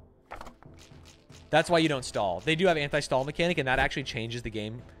 That's why you don't stall. They do have anti-stall mechanic, and that actually changes the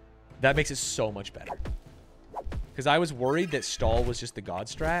game. That makes it so much better. Because I was worried that stall was just the god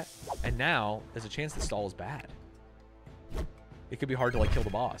strat, and now there's a chance that stall is bad. It could be hard to like kill the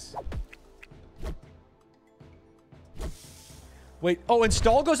boss. Wait, oh, and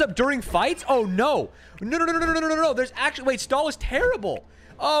stall goes up during fights? Oh no. No, no, no, no, no, no, no, no. There's actually, wait, stall is terrible.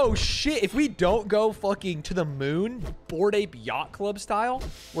 Oh shit, if we don't go fucking to the moon, Bored Ape Yacht Club style,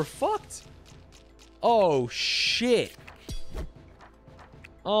 we're fucked. Oh shit.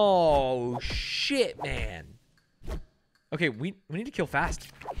 Oh shit, man. Okay, we need to kill fast.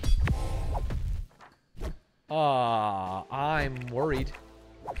 I'm worried.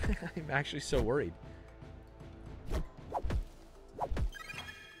 I'm actually so worried.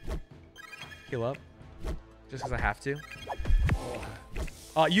 Heal up. Just because I have to.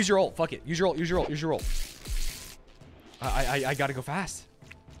 Use your ult. Fuck it. Use your ult. Use your ult. Use your ult. I gotta go fast.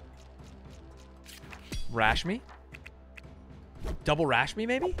 Rash me? Double rash me,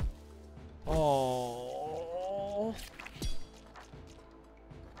 maybe? Oh.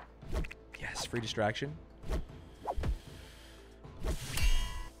 Yes, free distraction.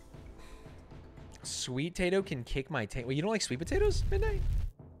 Sweet potato can kick my tank. Wait, you don't like sweet potatoes, Midnight?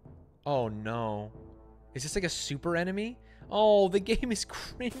 Oh, no. Is this like a super enemy? Oh, the game is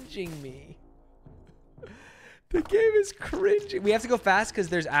cringing me. The game is cringing. We have to go fast because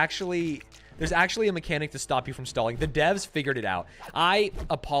there's actually a mechanic to stop you from stalling. The devs figured it out. I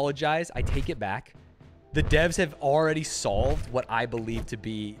apologize. I take it back. The devs have already solved what I believe to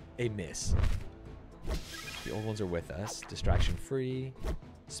be a miss. The old ones are with us. Distraction free.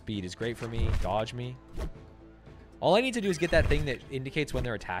 Speed is great for me. Dodge me. All I need to do is get that thing that indicates when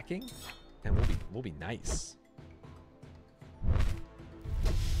they're attacking, and we'll be nice.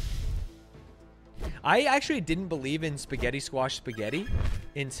 I actually didn't believe in spaghetti squash spaghetti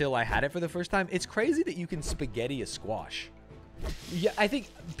until I had it for the first time. It's crazy that you can spaghetti a squash. Yeah, I think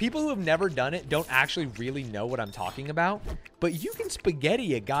people who have never done it don't actually really know what I'm talking about, but you can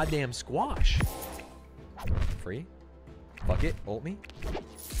spaghetti a goddamn squash. Free. Fuck it. Ult me.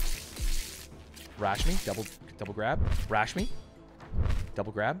 Rash me. Double grab. Rash me.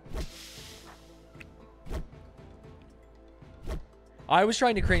 Double grab. I was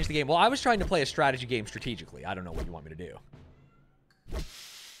trying to cringe the game. Well, I was trying to play a strategy game strategically. I don't know what you want me to do.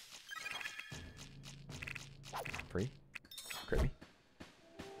 Free. Crit me.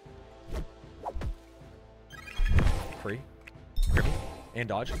 Free. Crit me. And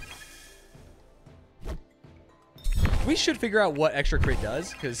dodge. We should figure out what extra crit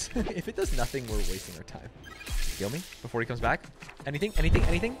does, because if it does nothing, we're wasting our time. Heal me before he comes back. Anything? Anything?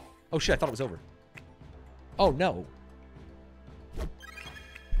 Anything? Oh, shit. I thought it was over. Oh, no. I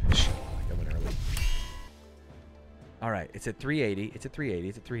went early. All right. It's at 380. It's at 380.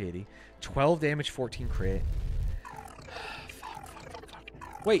 It's at 380. 12 damage, 14 crit.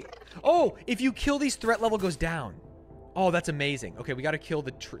 Wait. Oh, if you kill these, threat level goes down. Oh, that's amazing. Okay, we got to kill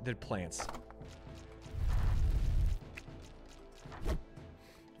the plants.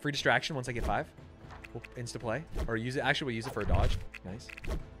 Free distraction once I get 5. We'll insta play. Or use it. Actually, we'll use it for a dodge. Nice.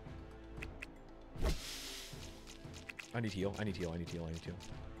 I need heal. I need heal. I need heal. I need heal.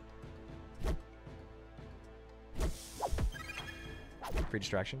 Free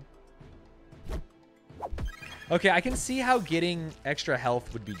distraction. Okay, I can see how getting extra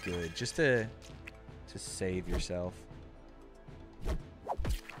health would be good. Just to save yourself.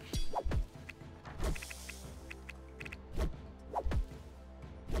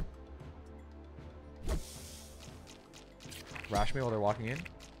 Rash me while they're walking in.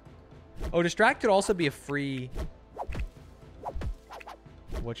 Oh, distract could also be a free...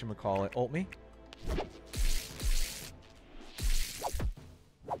 whatchamacallit. Ult me.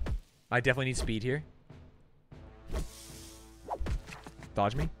 I definitely need speed here.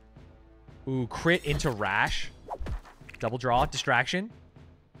 Dodge me. Ooh, crit into rash. Double draw. Distraction.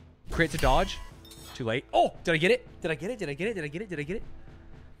 Crit to dodge. Too late. Oh, did I get it? Did I get it? Did I get it? Did I get it? Did I get it?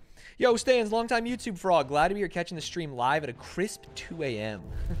 Yo, Stanz, longtime YouTube frog. Glad to be here catching the stream live at a crisp 2 a.m.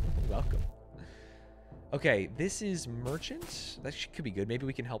 Welcome. Okay, this is merchant. That could be good. Maybe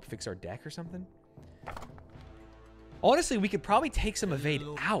we can help fix our deck or something. Honestly, we could probably take some evade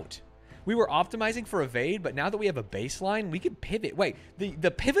out. We were optimizing for evade, but now that we have a baseline, we could pivot. Wait, the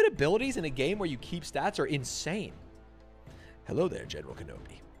pivot abilities in a game where you keep stats are insane. Hello there, General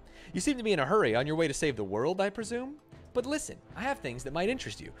Kenobi. You seem to be in a hurry, on your way to save the world, I presume? But listen, I have things that might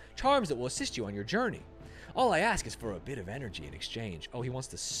interest you, charms that will assist you on your journey. All I ask is for a bit of energy in exchange. Oh, he wants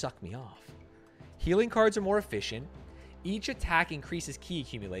to suck me off. Healing cards are more efficient. Each attack increases key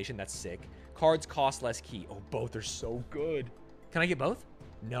accumulation. That's sick. Cards cost less key. Oh, both are so good. Can I get both?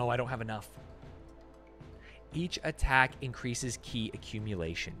 No, I don't have enough. Each attack increases key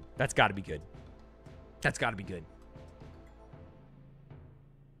accumulation. That's got to be good. That's got to be good.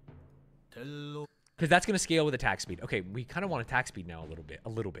 Because that's going to scale with attack speed. Okay, we kind of want attack speed now a little bit. A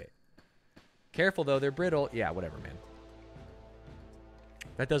little bit. Careful, though. They're brittle. Yeah, whatever, man.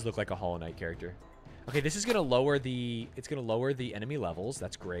 That does look like a Hollow Knight character. Okay, this is going to lower the... It's going to lower the enemy levels.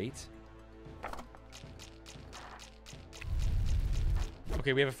 That's great.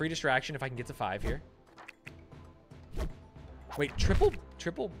 Okay, we have a free distraction if I can get to 5 here. Wait,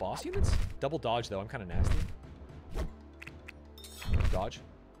 triple boss units? Double dodge, though. I'm kind of nasty.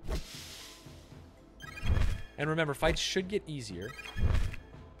 And remember, fights should get easier.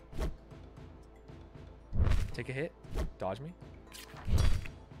 Take a hit. Dodge me.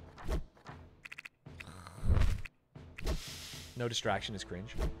 No distraction is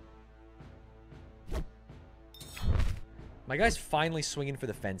cringe. My guy's finally swinging for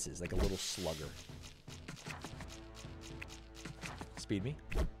the fences like a little slugger. Speed me.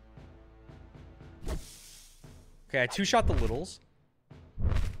 Okay, I two-shot the littles.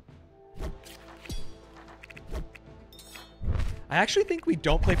 I actually think we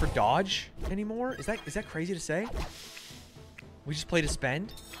don't play for dodge anymore. Is that crazy to say? We just play to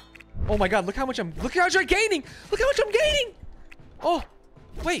spend? Oh my god, look how much I'm gaining! Look how much I'm gaining! Oh,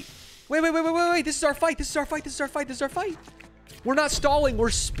 wait. Wait. This is our fight. This is our fight. We're not stalling. We're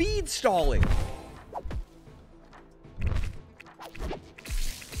speed stalling.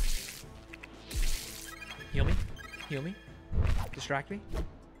 Heal me. Distract me.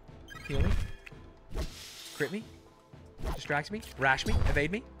 Heal me. Crit me. Distracts me. Rash me.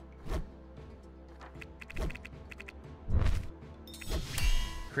 Evade me.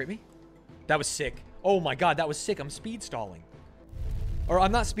 Crit me. That was sick. Oh my god, that was sick. I'm speed stalling. Or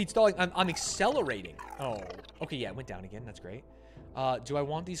I'm not speed stalling. I'm accelerating. Oh. Okay, yeah, it went down again. That's great. Do I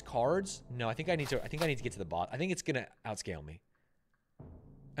want these cards? No, I think I need to get to the bot. I think it's gonna outscale me.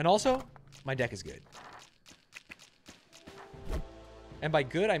 And also, my deck is good. And by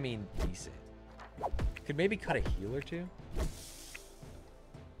good, I mean decent. Could maybe cut a heal or two.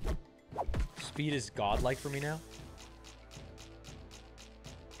 Speed is godlike for me now.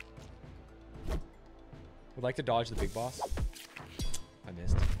 Would like to dodge the big boss. I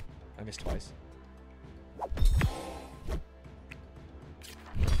missed. I missed twice.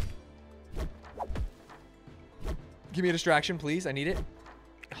 Give me a distraction, please. I need it.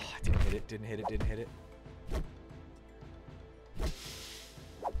 Oh, I didn't hit it.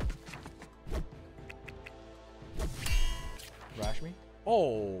 Rash me.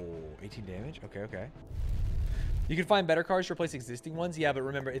 Oh, 18 damage. Okay. You can find better cards to replace existing ones. Yeah, but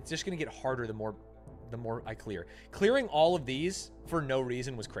remember, it's just going to get harder the more I clear. Clearing all of these for no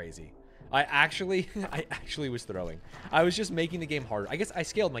reason was crazy. I actually was throwing. I was just making the game harder. I guess I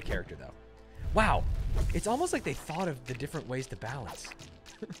scaled my character, though. Wow. It's almost like they thought of the different ways to balance.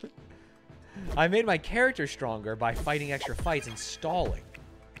 I made my character stronger by fighting extra fights and stalling.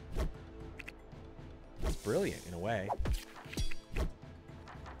 It's brilliant, in a way.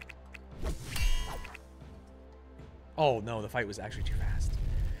 Oh, no, the fight was actually too fast.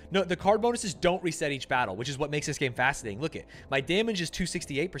 No, the card bonuses don't reset each battle, which is what makes this game fascinating. Look it. My damage is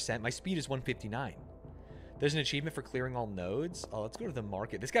 268%. My speed is 159. There's an achievement for clearing all nodes. Oh, let's go to the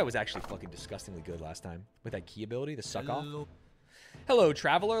market. This guy was actually fucking disgustingly good last time with that key ability, the suck off. Hello,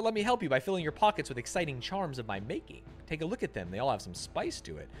 traveler. Let me help you by filling your pockets with exciting charms of my making. Take a look at them. They all have some spice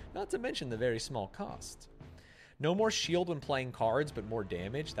to it, not to mention the very small cost. No more shield when playing cards, but more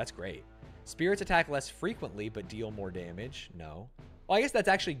damage. That's great. Spirits attack less frequently, but deal more damage. No. Well, I guess that's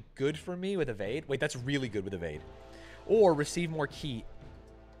actually good for me with evade. Wait, that's really good with evade. Or receive more key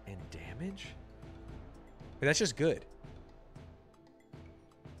and damage? Wait, that's just good.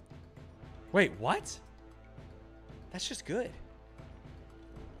 Wait, what? That's just good.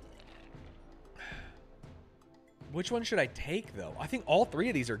 Which one should I take, though? I think all three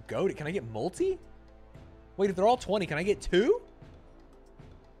of these are goated. Can I get multi? Wait, if they're all 20, can I get 2?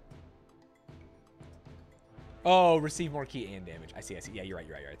 Oh, receive more key and damage. I see. Yeah, you're right.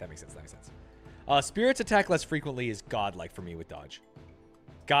 That makes sense. Spirits attack less frequently is godlike for me with dodge.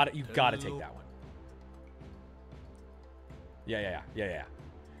 Got it. You gotta take that one. Yeah.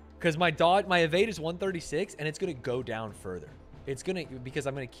 Because my evade is 136, and it's gonna go down further. It's gonna, because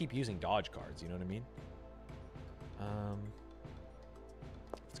I'm gonna keep using dodge cards. You know what I mean?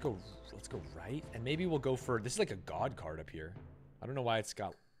 Let's go right, and maybe we'll go for, this is like a god card up here. I don't know why it's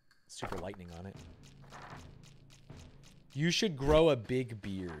got super lightning on it. You should grow a big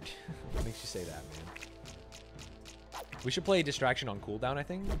beard. What makes you say that, man? We should play a distraction on cooldown, I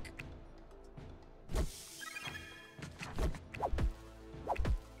think.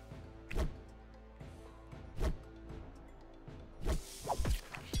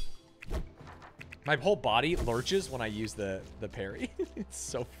 My whole body lurches when I use the parry. It's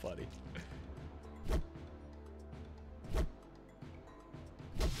so funny.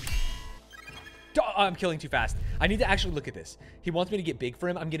 I'm killing too fast. I need to actually look at this. He wants me to get big for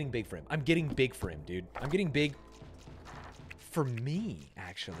him. I'm getting big for him. I'm getting big for him, dude. I'm getting big for me,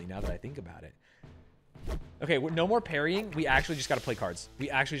 actually, now that I think about it. Okay, no more parrying. We actually just got to play cards. We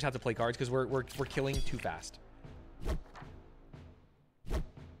actually just have to play cards because we're killing too fast.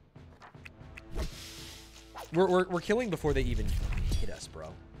 We're killing before they even hit us, bro.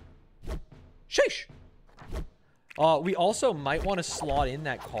 Sheesh. We also might want to slot in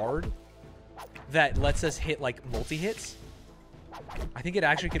that card that lets us hit, like, multi-hits. I think it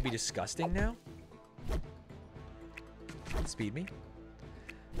actually could be disgusting now. Speed me.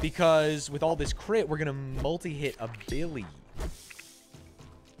 Because with all this crit, we're going to multi-hit a Billy.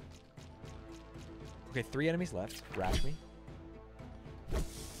 Okay, 3 enemies left. Rash me.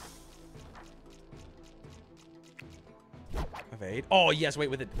 Evade. Oh, yes. Wait,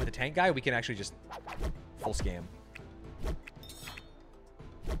 with a tank guy, we can actually just full scam.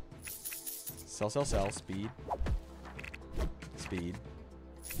 Sell, sell, sell. Speed. Speed.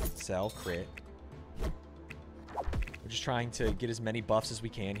 Sell. Crit. We're just trying to get as many buffs as we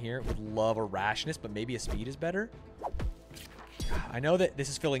can here with love or rashness, but maybe a speed is better. I know that this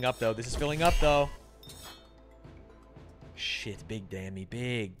is filling up, though. This is filling up, though. Shit. Big dammy.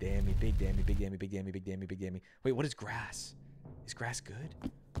 Big dammy. Big dammy. Big dammy. Big dammy. Big dammy. Big dammy. Wait, what is grass? Is grass good?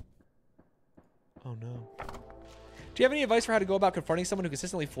 Oh, no. Do you have any advice for how to go about confronting someone who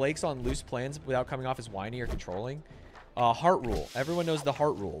consistently flakes on loose plans without coming off as whiny or controlling? Heart rule. Everyone knows the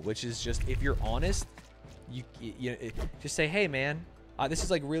heart rule, which is just, if you're honest, you just say, hey, man, this is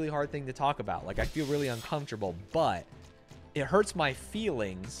like a really hard thing to talk about. Like, I feel really uncomfortable, but it hurts my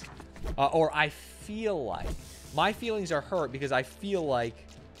feelings, or I feel like my feelings are hurt because I feel like,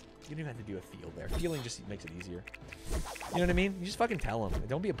 you don't even have to do a feel there. Feeling just makes it easier. You know what I mean? You just fucking tell them.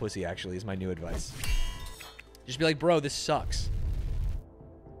 Don't be a pussy, actually, is my new advice. Just be like, bro, this sucks.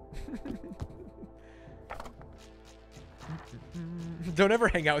 Don't ever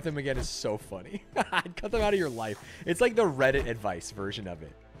hang out with him again is so funny. Cut them out of your life. It's like the Reddit advice version of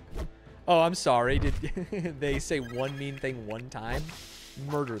it. Oh, I'm sorry. Did they say one mean thing one time?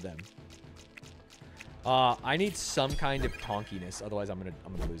 Murder them. I need some kind of tonkiness, otherwise I'm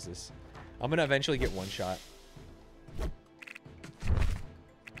gonna lose this. I'm gonna eventually get one shot.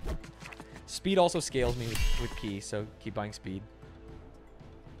 Speed also scales me with key, so keep buying speed.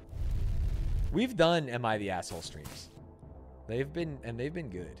 We've done Am I the Asshole streams. They've been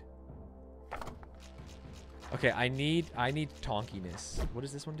good. Okay, I need tonkiness. What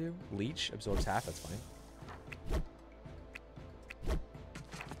does this one do? Leech absorbs half, that's fine.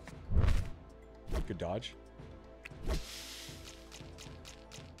 Good dodge.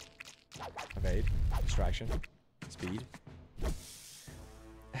 Evade. Distraction. Speed.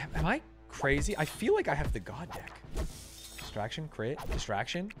 Am I crazy? I feel like I have the god deck. Distraction, crit,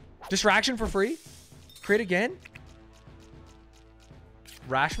 distraction. Distraction for free? Crit again?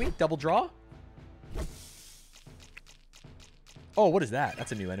 Rash me? Double draw? Oh, what is that?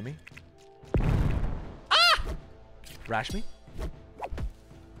 That's a new enemy. Ah! Rash me?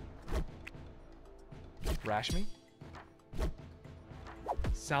 Rash me?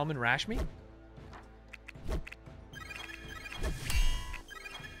 Salmon rash me?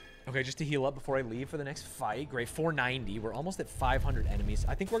 Okay, just to heal up before I leave for the next fight. Great, 490. We're almost at 500 enemies.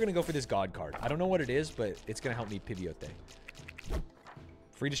 I think we're going to go for this god card. I don't know what it is, but it's going to help me Piviote.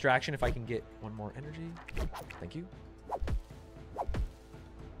 Free distraction if I can get one more energy. Thank you.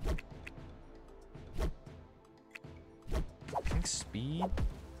 I think speed.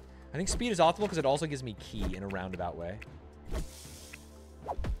 I think speed is optimal because it also gives me key in a roundabout way.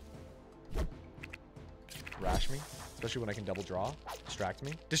 Rash me. Especially when I can double draw. Distract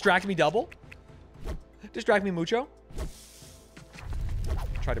me. Distract me double. Distract me mucho.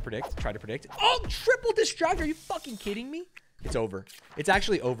 Try to predict. Try to predict. Oh, triple distract. Are you fucking kidding me? It's over. It's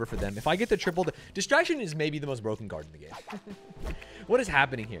actually over for them. If I get the triple... Distraction is maybe the most broken card in the game. What is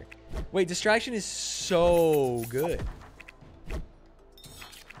happening here? Wait, distraction is so good.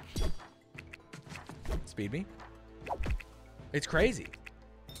 Speed me. It's crazy.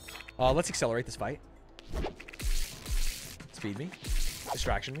 Let's accelerate this fight. Speed me.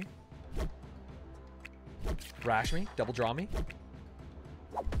 Distraction me. Rash me. Double draw me.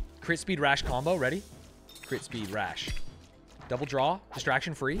 Crit speed rash combo. Ready? Crit speed rash. Double draw.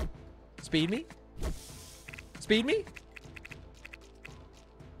 Distraction free. Speed me. Speed me.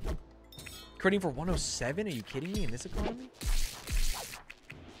 Critting for 107? Are you kidding me in this economy?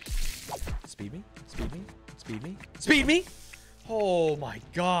 Speed me. Speed me. Speed me. Speed me. Oh my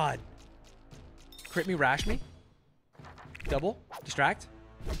god. Crit me. Rash me. Double. Distract.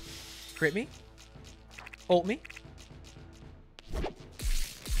 Crit me. Ult me.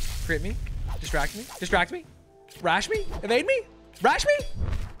 Crit me. Distract me. Distract me. Rash me. Evade me. Rash me.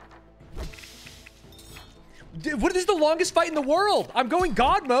 Dude, what is the longest fight in the world? I'm going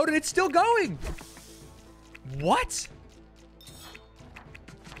God mode and it's still going. What?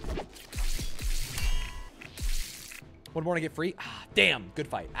 One more to get free. Ah, damn. Good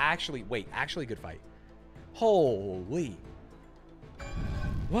fight. Actually, wait. Actually, good fight. Holy.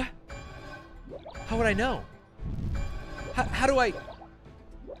 What? How would I know? How do I...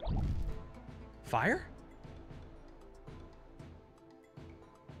 Fire?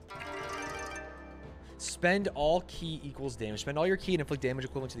 Spend all key equals damage. Spend all your key and inflict damage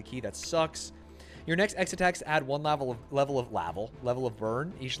equivalent to the key. That sucks. Your next X attacks add one level of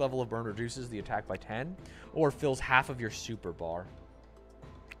burn. Each level of burn reduces the attack by 10 or fills half of your super bar.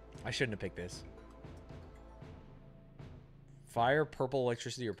 I shouldn't have picked this. Fire, purple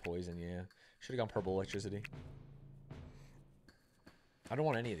electricity, or poison. Yeah. Should have gone purple electricity. I don't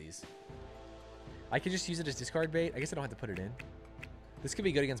want any of these. I could just use it as discard bait. I guess I don't have to put it in. This could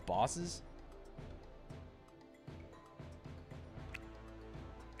be good against bosses.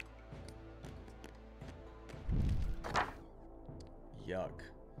 Yuck.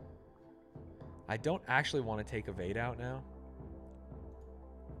 I don't actually want to take Evade out now.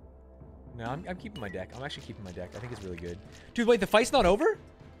 No, I'm keeping my deck. I'm actually keeping my deck. I think it's really good. Dude, wait, the fight's not over?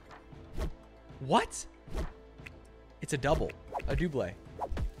 What? It's a double. A double. It's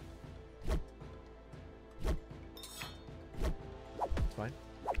fine.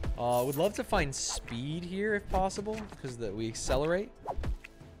 Would love to find speed here if possible, because we accelerate.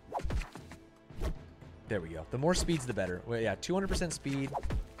 There we go. The more speeds, the better. Well, yeah, 200% speed.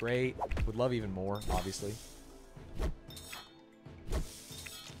 Great. Would love even more, obviously.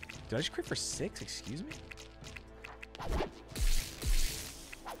 Did I just crit for 6? Excuse me?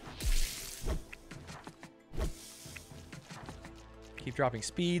 Keep dropping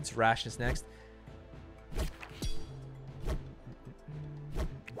speeds. Rashness next.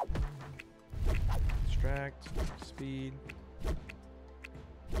 Distract. Speed.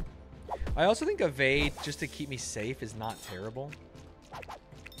 I also think Evade, just to keep me safe, is not terrible.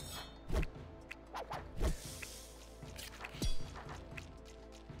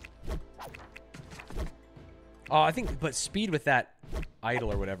 Oh, I think, but speed with that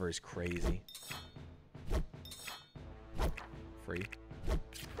idol or whatever is crazy. Free.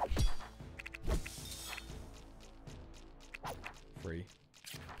 Free.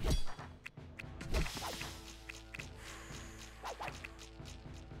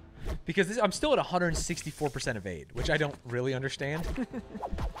 Because this, I'm still at 164% evade, which I don't really understand.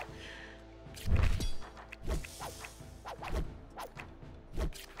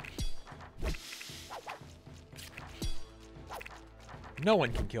 No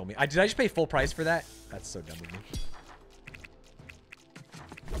one can kill me. Did I just pay full price for that? That's so dumb of me.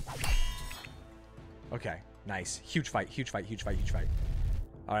 Okay, nice. Huge fight, huge fight, huge fight, huge fight.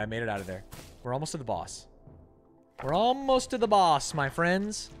 All right, I made it out of there. We're almost to the boss. We're almost to the boss, my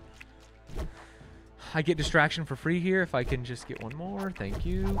friends. I get distraction for free here if I can just get one more. Thank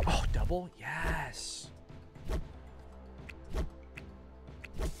you. Oh, double? Yes.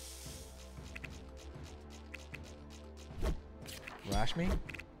 Rash me.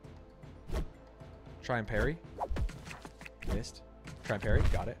 Try and parry. Missed. Try and parry.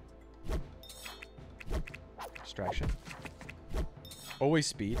 Got it. Distraction. Always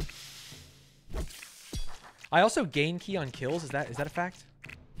speed. I also gain key on kills. Is that a fact?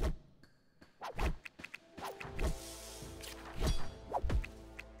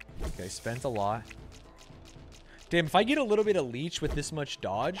 Okay, spent a lot. Damn, if I get a little bit of leech with this much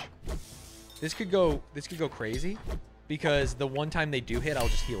dodge, this could go crazy. Because the one time they do hit, I'll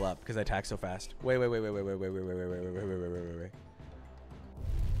just heal up because I attack so fast. Wait.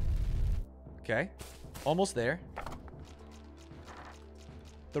 Okay. Almost there.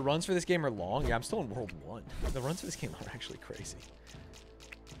 The runs for this game are long. Yeah, I'm still in World 1. The runs for this game are actually crazy.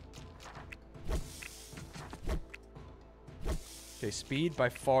 Okay, speed by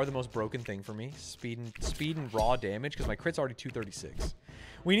far the most broken thing for me. Speed and raw damage because my crit's already 236.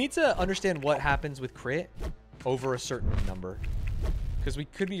 We need to understand what happens with crit over a certain number, because we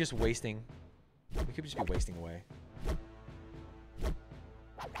could be just wasting. We could just be wasting away.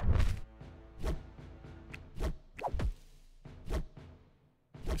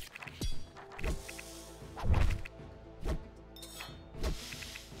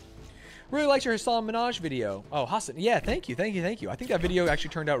 Really liked your Hassan Minaj video. Oh, Hassan. Yeah, thank you. I think that video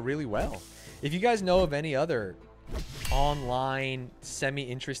actually turned out really well. If you guys know of any other online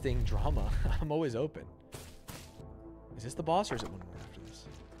semi-interesting drama, I'm always open. Is this the boss or is it one more after this?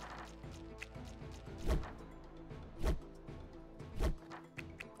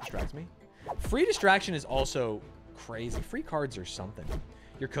 Distracts me. Free distraction is also crazy. Free cards are something.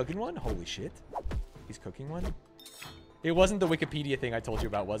 You're cooking one? Holy shit. He's cooking one? It wasn't the Wikipedia thing I told you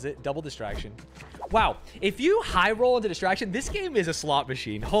about, was it? Double distraction. Wow. If you high roll into distraction, this game is a slot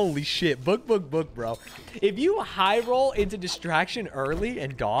machine. Holy shit. Book, bro. If you high roll into distraction early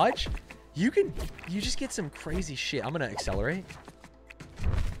and dodge, you just get some crazy shit. I'm gonna accelerate.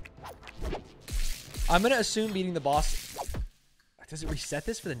 I'm going to assume beating the boss... Does it reset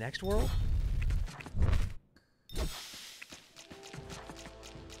this for the next world?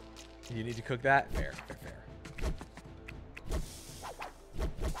 You need to cook that? Fair, fair, fair.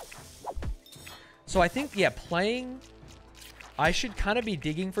 So I think, yeah, playing... I should kind of be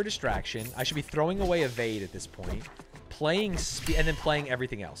digging for distraction. I should be throwing away evade at this point. Playing and then playing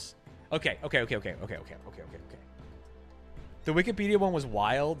everything else. Okay. The Wikipedia one was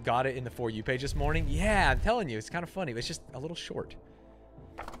wild. Got it in the For You page this morning. Yeah, I'm telling you, it's kind of funny. It's just a little short.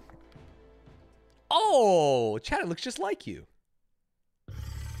 Oh, chat, it looks just like you.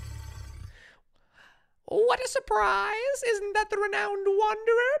 What a surprise! Isn't that the renowned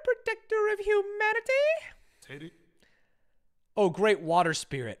wanderer, protector of humanity? Teddy? Oh, great water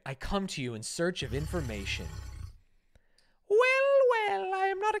spirit, I come to you in search of information. Well, I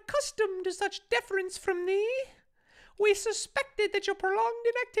am not accustomed to such deference from thee. We suspected that your prolonged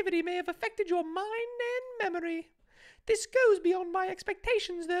inactivity may have affected your mind and memory. This goes beyond my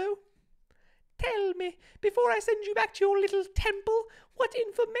expectations, though. Tell me, before I send you back to your little temple, what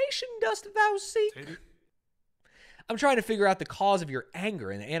information dost thou seek? Teddy? I'm trying to figure out the cause of your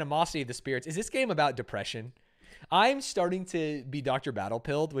anger and the animosity of the spirits. Is this game about depression? I'm starting to be Dr.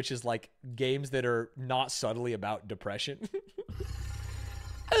 Battlepilled, which is like games that are not subtly about depression.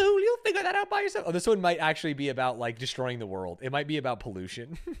 Oh, you'll figure that out by yourself. Oh, this one might actually be about like destroying the world. It might be about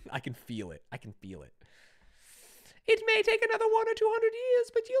pollution. I can feel it. I can feel it. It may take another 100 or 200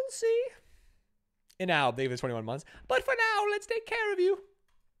 years, but you'll see. And now, they have 21 months. But for now, let's take care of you.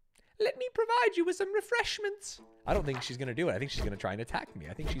 Let me provide you with some refreshments. I don't think she's going to do it. I think she's going to try and attack me.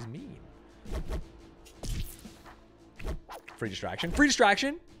 I think she's mean. Free distraction. Free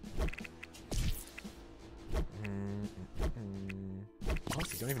distraction.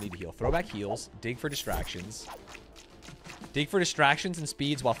 Honestly, don't even need to heal. Throw back heals. Dig for distractions. Dig for distractions and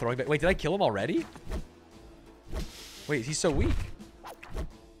speeds while throwing back. Wait, did I kill him already? Wait, he's so weak.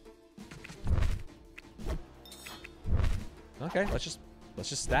 Okay, let's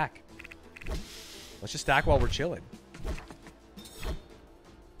just stack. Let's just stack while we're chilling.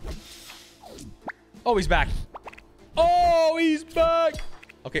 Oh, he's back. Oh, he's back.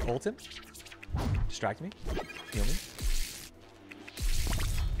 Okay, ult him. Distract me. Heal me.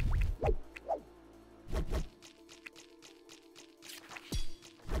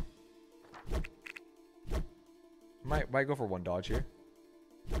 Might go for one dodge here.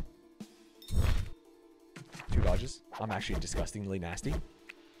 2 dodges. I'm actually disgustingly nasty.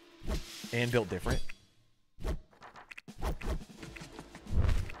 And built different.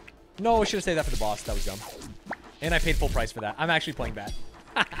 No, I should have saved that for the boss. That was dumb. And I paid full price for that. I'm actually playing bad.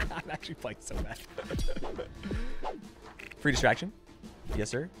 I'm actually playing so bad. Free distraction. Yes,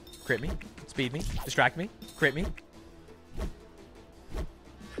 sir. Crit me. Speed me. Distract me. Crit me.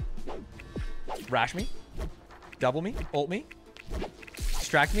 Rash me. Double me. Ult me.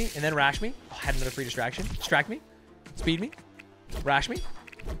 Distract me. And then rash me. Oh, I had another free distraction. Distract me. Speed me. Rash me.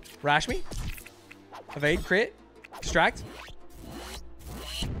 Rash me. Evade. Crit. Distract.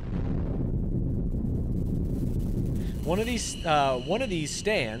 One of these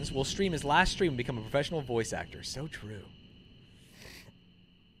Stanz will stream his last stream and become a professional voice actor. So true.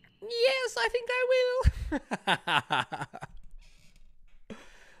 Yes, I think I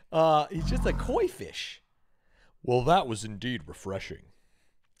will. He's just a koi fish. Well, that was indeed refreshing.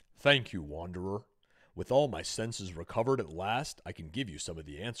 Thank you, Wanderer. With all my senses recovered at last, I can give you some of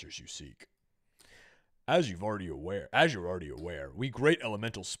the answers you seek. As you're already aware, we great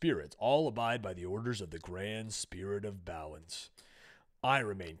elemental spirits all abide by the orders of the Grand Spirit of Balance. I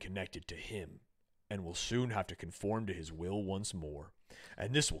remain connected to him, and will soon have to conform to his will once more.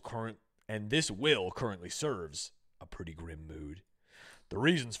 And this will currently serves a pretty grim mood. The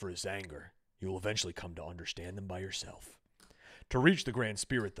reasons for his anger, you will eventually come to understand them by yourself. To reach the Grand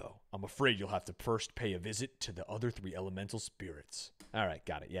Spirit, though, I'm afraid you'll have to first pay a visit to the other 3 elemental spirits. All right,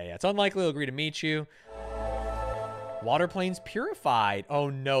 got it. Yeah. It's unlikely he'll agree to meet you. Water planes purified. Oh,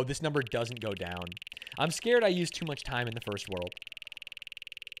 no, this number doesn't go down. I'm scared I used too much time in the first world.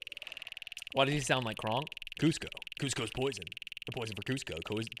 Why does he sound like Kronk? Cusco. Cusco's poison. The poison for Cusco.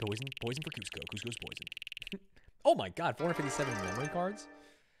 Poison for Cusco. Cusco's poison. Oh, my God. 457 memory cards.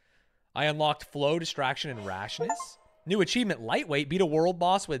 I unlocked Flow, Distraction, and Rashness. New achievement, Lightweight. Beat a world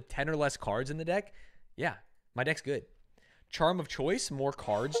boss with 10 or less cards in the deck. Yeah, my deck's good. Charm of Choice, more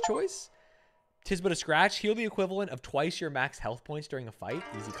cards choice. Tis but a scratch. Heal the equivalent of twice your max health points during a fight.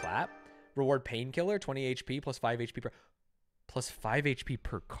 Easy clap. Reward Painkiller, 20 HP plus 5 HP per... Plus 5 HP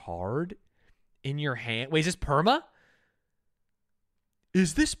per card in your hand. Wait, is this perma?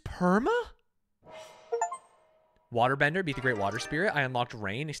 Is this perma? Waterbender, beat the Great Water Spirit. I unlocked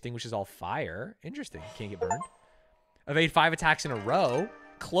Rain, extinguishes all fire. Interesting. Can't get burned. Evade 5 attacks in a row.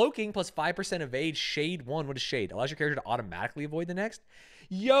 Cloaking plus 5% evade. Shade 1. What is Shade? Allows your character to automatically avoid the next.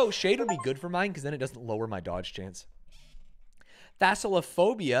 Yo, Shade would be good for mine because then it doesn't lower my dodge chance.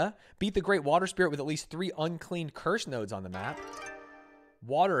 Thassallophobia. Beat the Great Water Spirit with at least 3 unclean curse nodes on the map.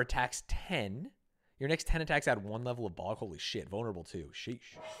 Water attacks 10. Your next 10 attacks add 1 level of bog. Holy shit. Vulnerable too.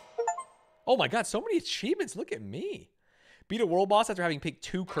 Sheesh. Oh my god, so many achievements. Look at me. Beat a world boss after having picked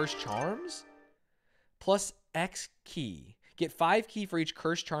 2 cursed charms. Plus X key. Get 5 key for each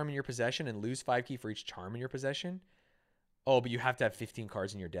cursed charm in your possession and lose 5 key for each charm in your possession. Oh, but you have to have 15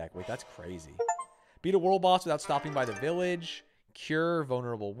 cards in your deck. Wait, that's crazy. Beat a world boss without stopping by the village. Cure,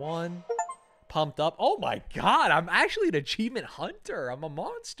 vulnerable 1. Pumped up. Oh my god, I'm actually an achievement hunter. I'm a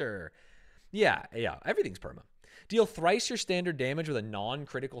monster. Yeah, everything's perma. Deal thrice your standard damage with a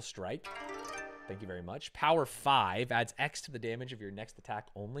non-critical strike. Thank you very much. Power 5 adds X to the damage of your next attack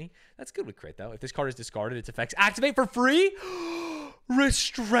only. That's good with crit, though. If this card is discarded, its effects activate for free.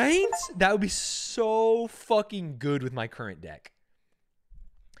 Restraints? That would be so fucking good with my current deck.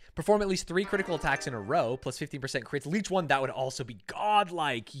 Perform at least 3 critical attacks in a row, plus 15% crits. Leech 1, that would also be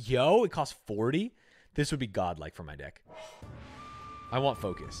godlike. Yo, it costs 40. This would be godlike for my deck. I want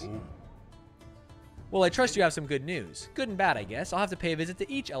focus. Ooh. Well, I trust you have some good news. Good and bad, I guess. I'll have to pay a visit to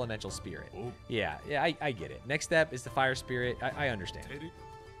each elemental spirit. Ooh. Yeah, I get it. Next step is the fire spirit. I understand.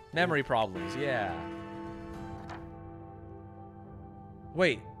 Memory problems, yeah.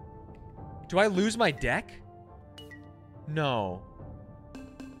 Wait. Do I lose my deck? No.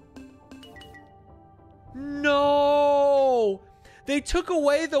 No! They took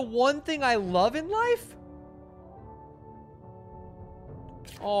away the one thing I love in life?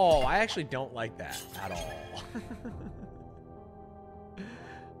 Oh, I actually don't like that at all.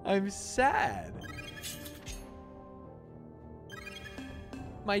 I'm sad.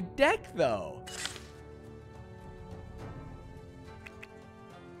 My deck, though.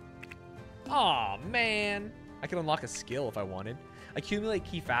 Aw, man. I could unlock a skill if I wanted. Accumulate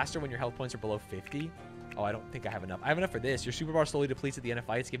key faster when your health points are below 50. Oh, I don't think I have enough. I have enough for this. Your super bar slowly depletes at the end of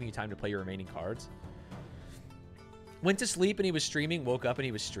fights, giving you time to play your remaining cards. Went to sleep and he was streaming. Woke up and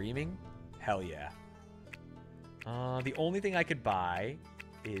he was streaming. Hell yeah. The only thing I could buy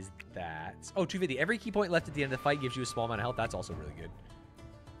is that. Oh, 250. Every key point left at the end of the fight gives you a small amount of health. That's also really good.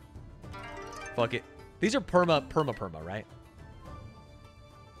 Fuck it. These are perma, right?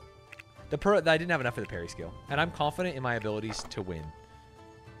 I didn't have enough for the parry skill. And I'm confident in my abilities to win.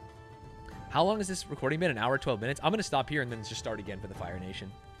 How long has this recording been? An hour, 12 minutes? I'm going to stop here and then just start again for the Fire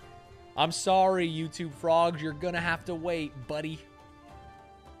Nation. I'm sorry, YouTube frogs. You're going to have to wait, buddy.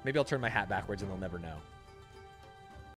 Maybe I'll turn my hat backwards and they'll never know.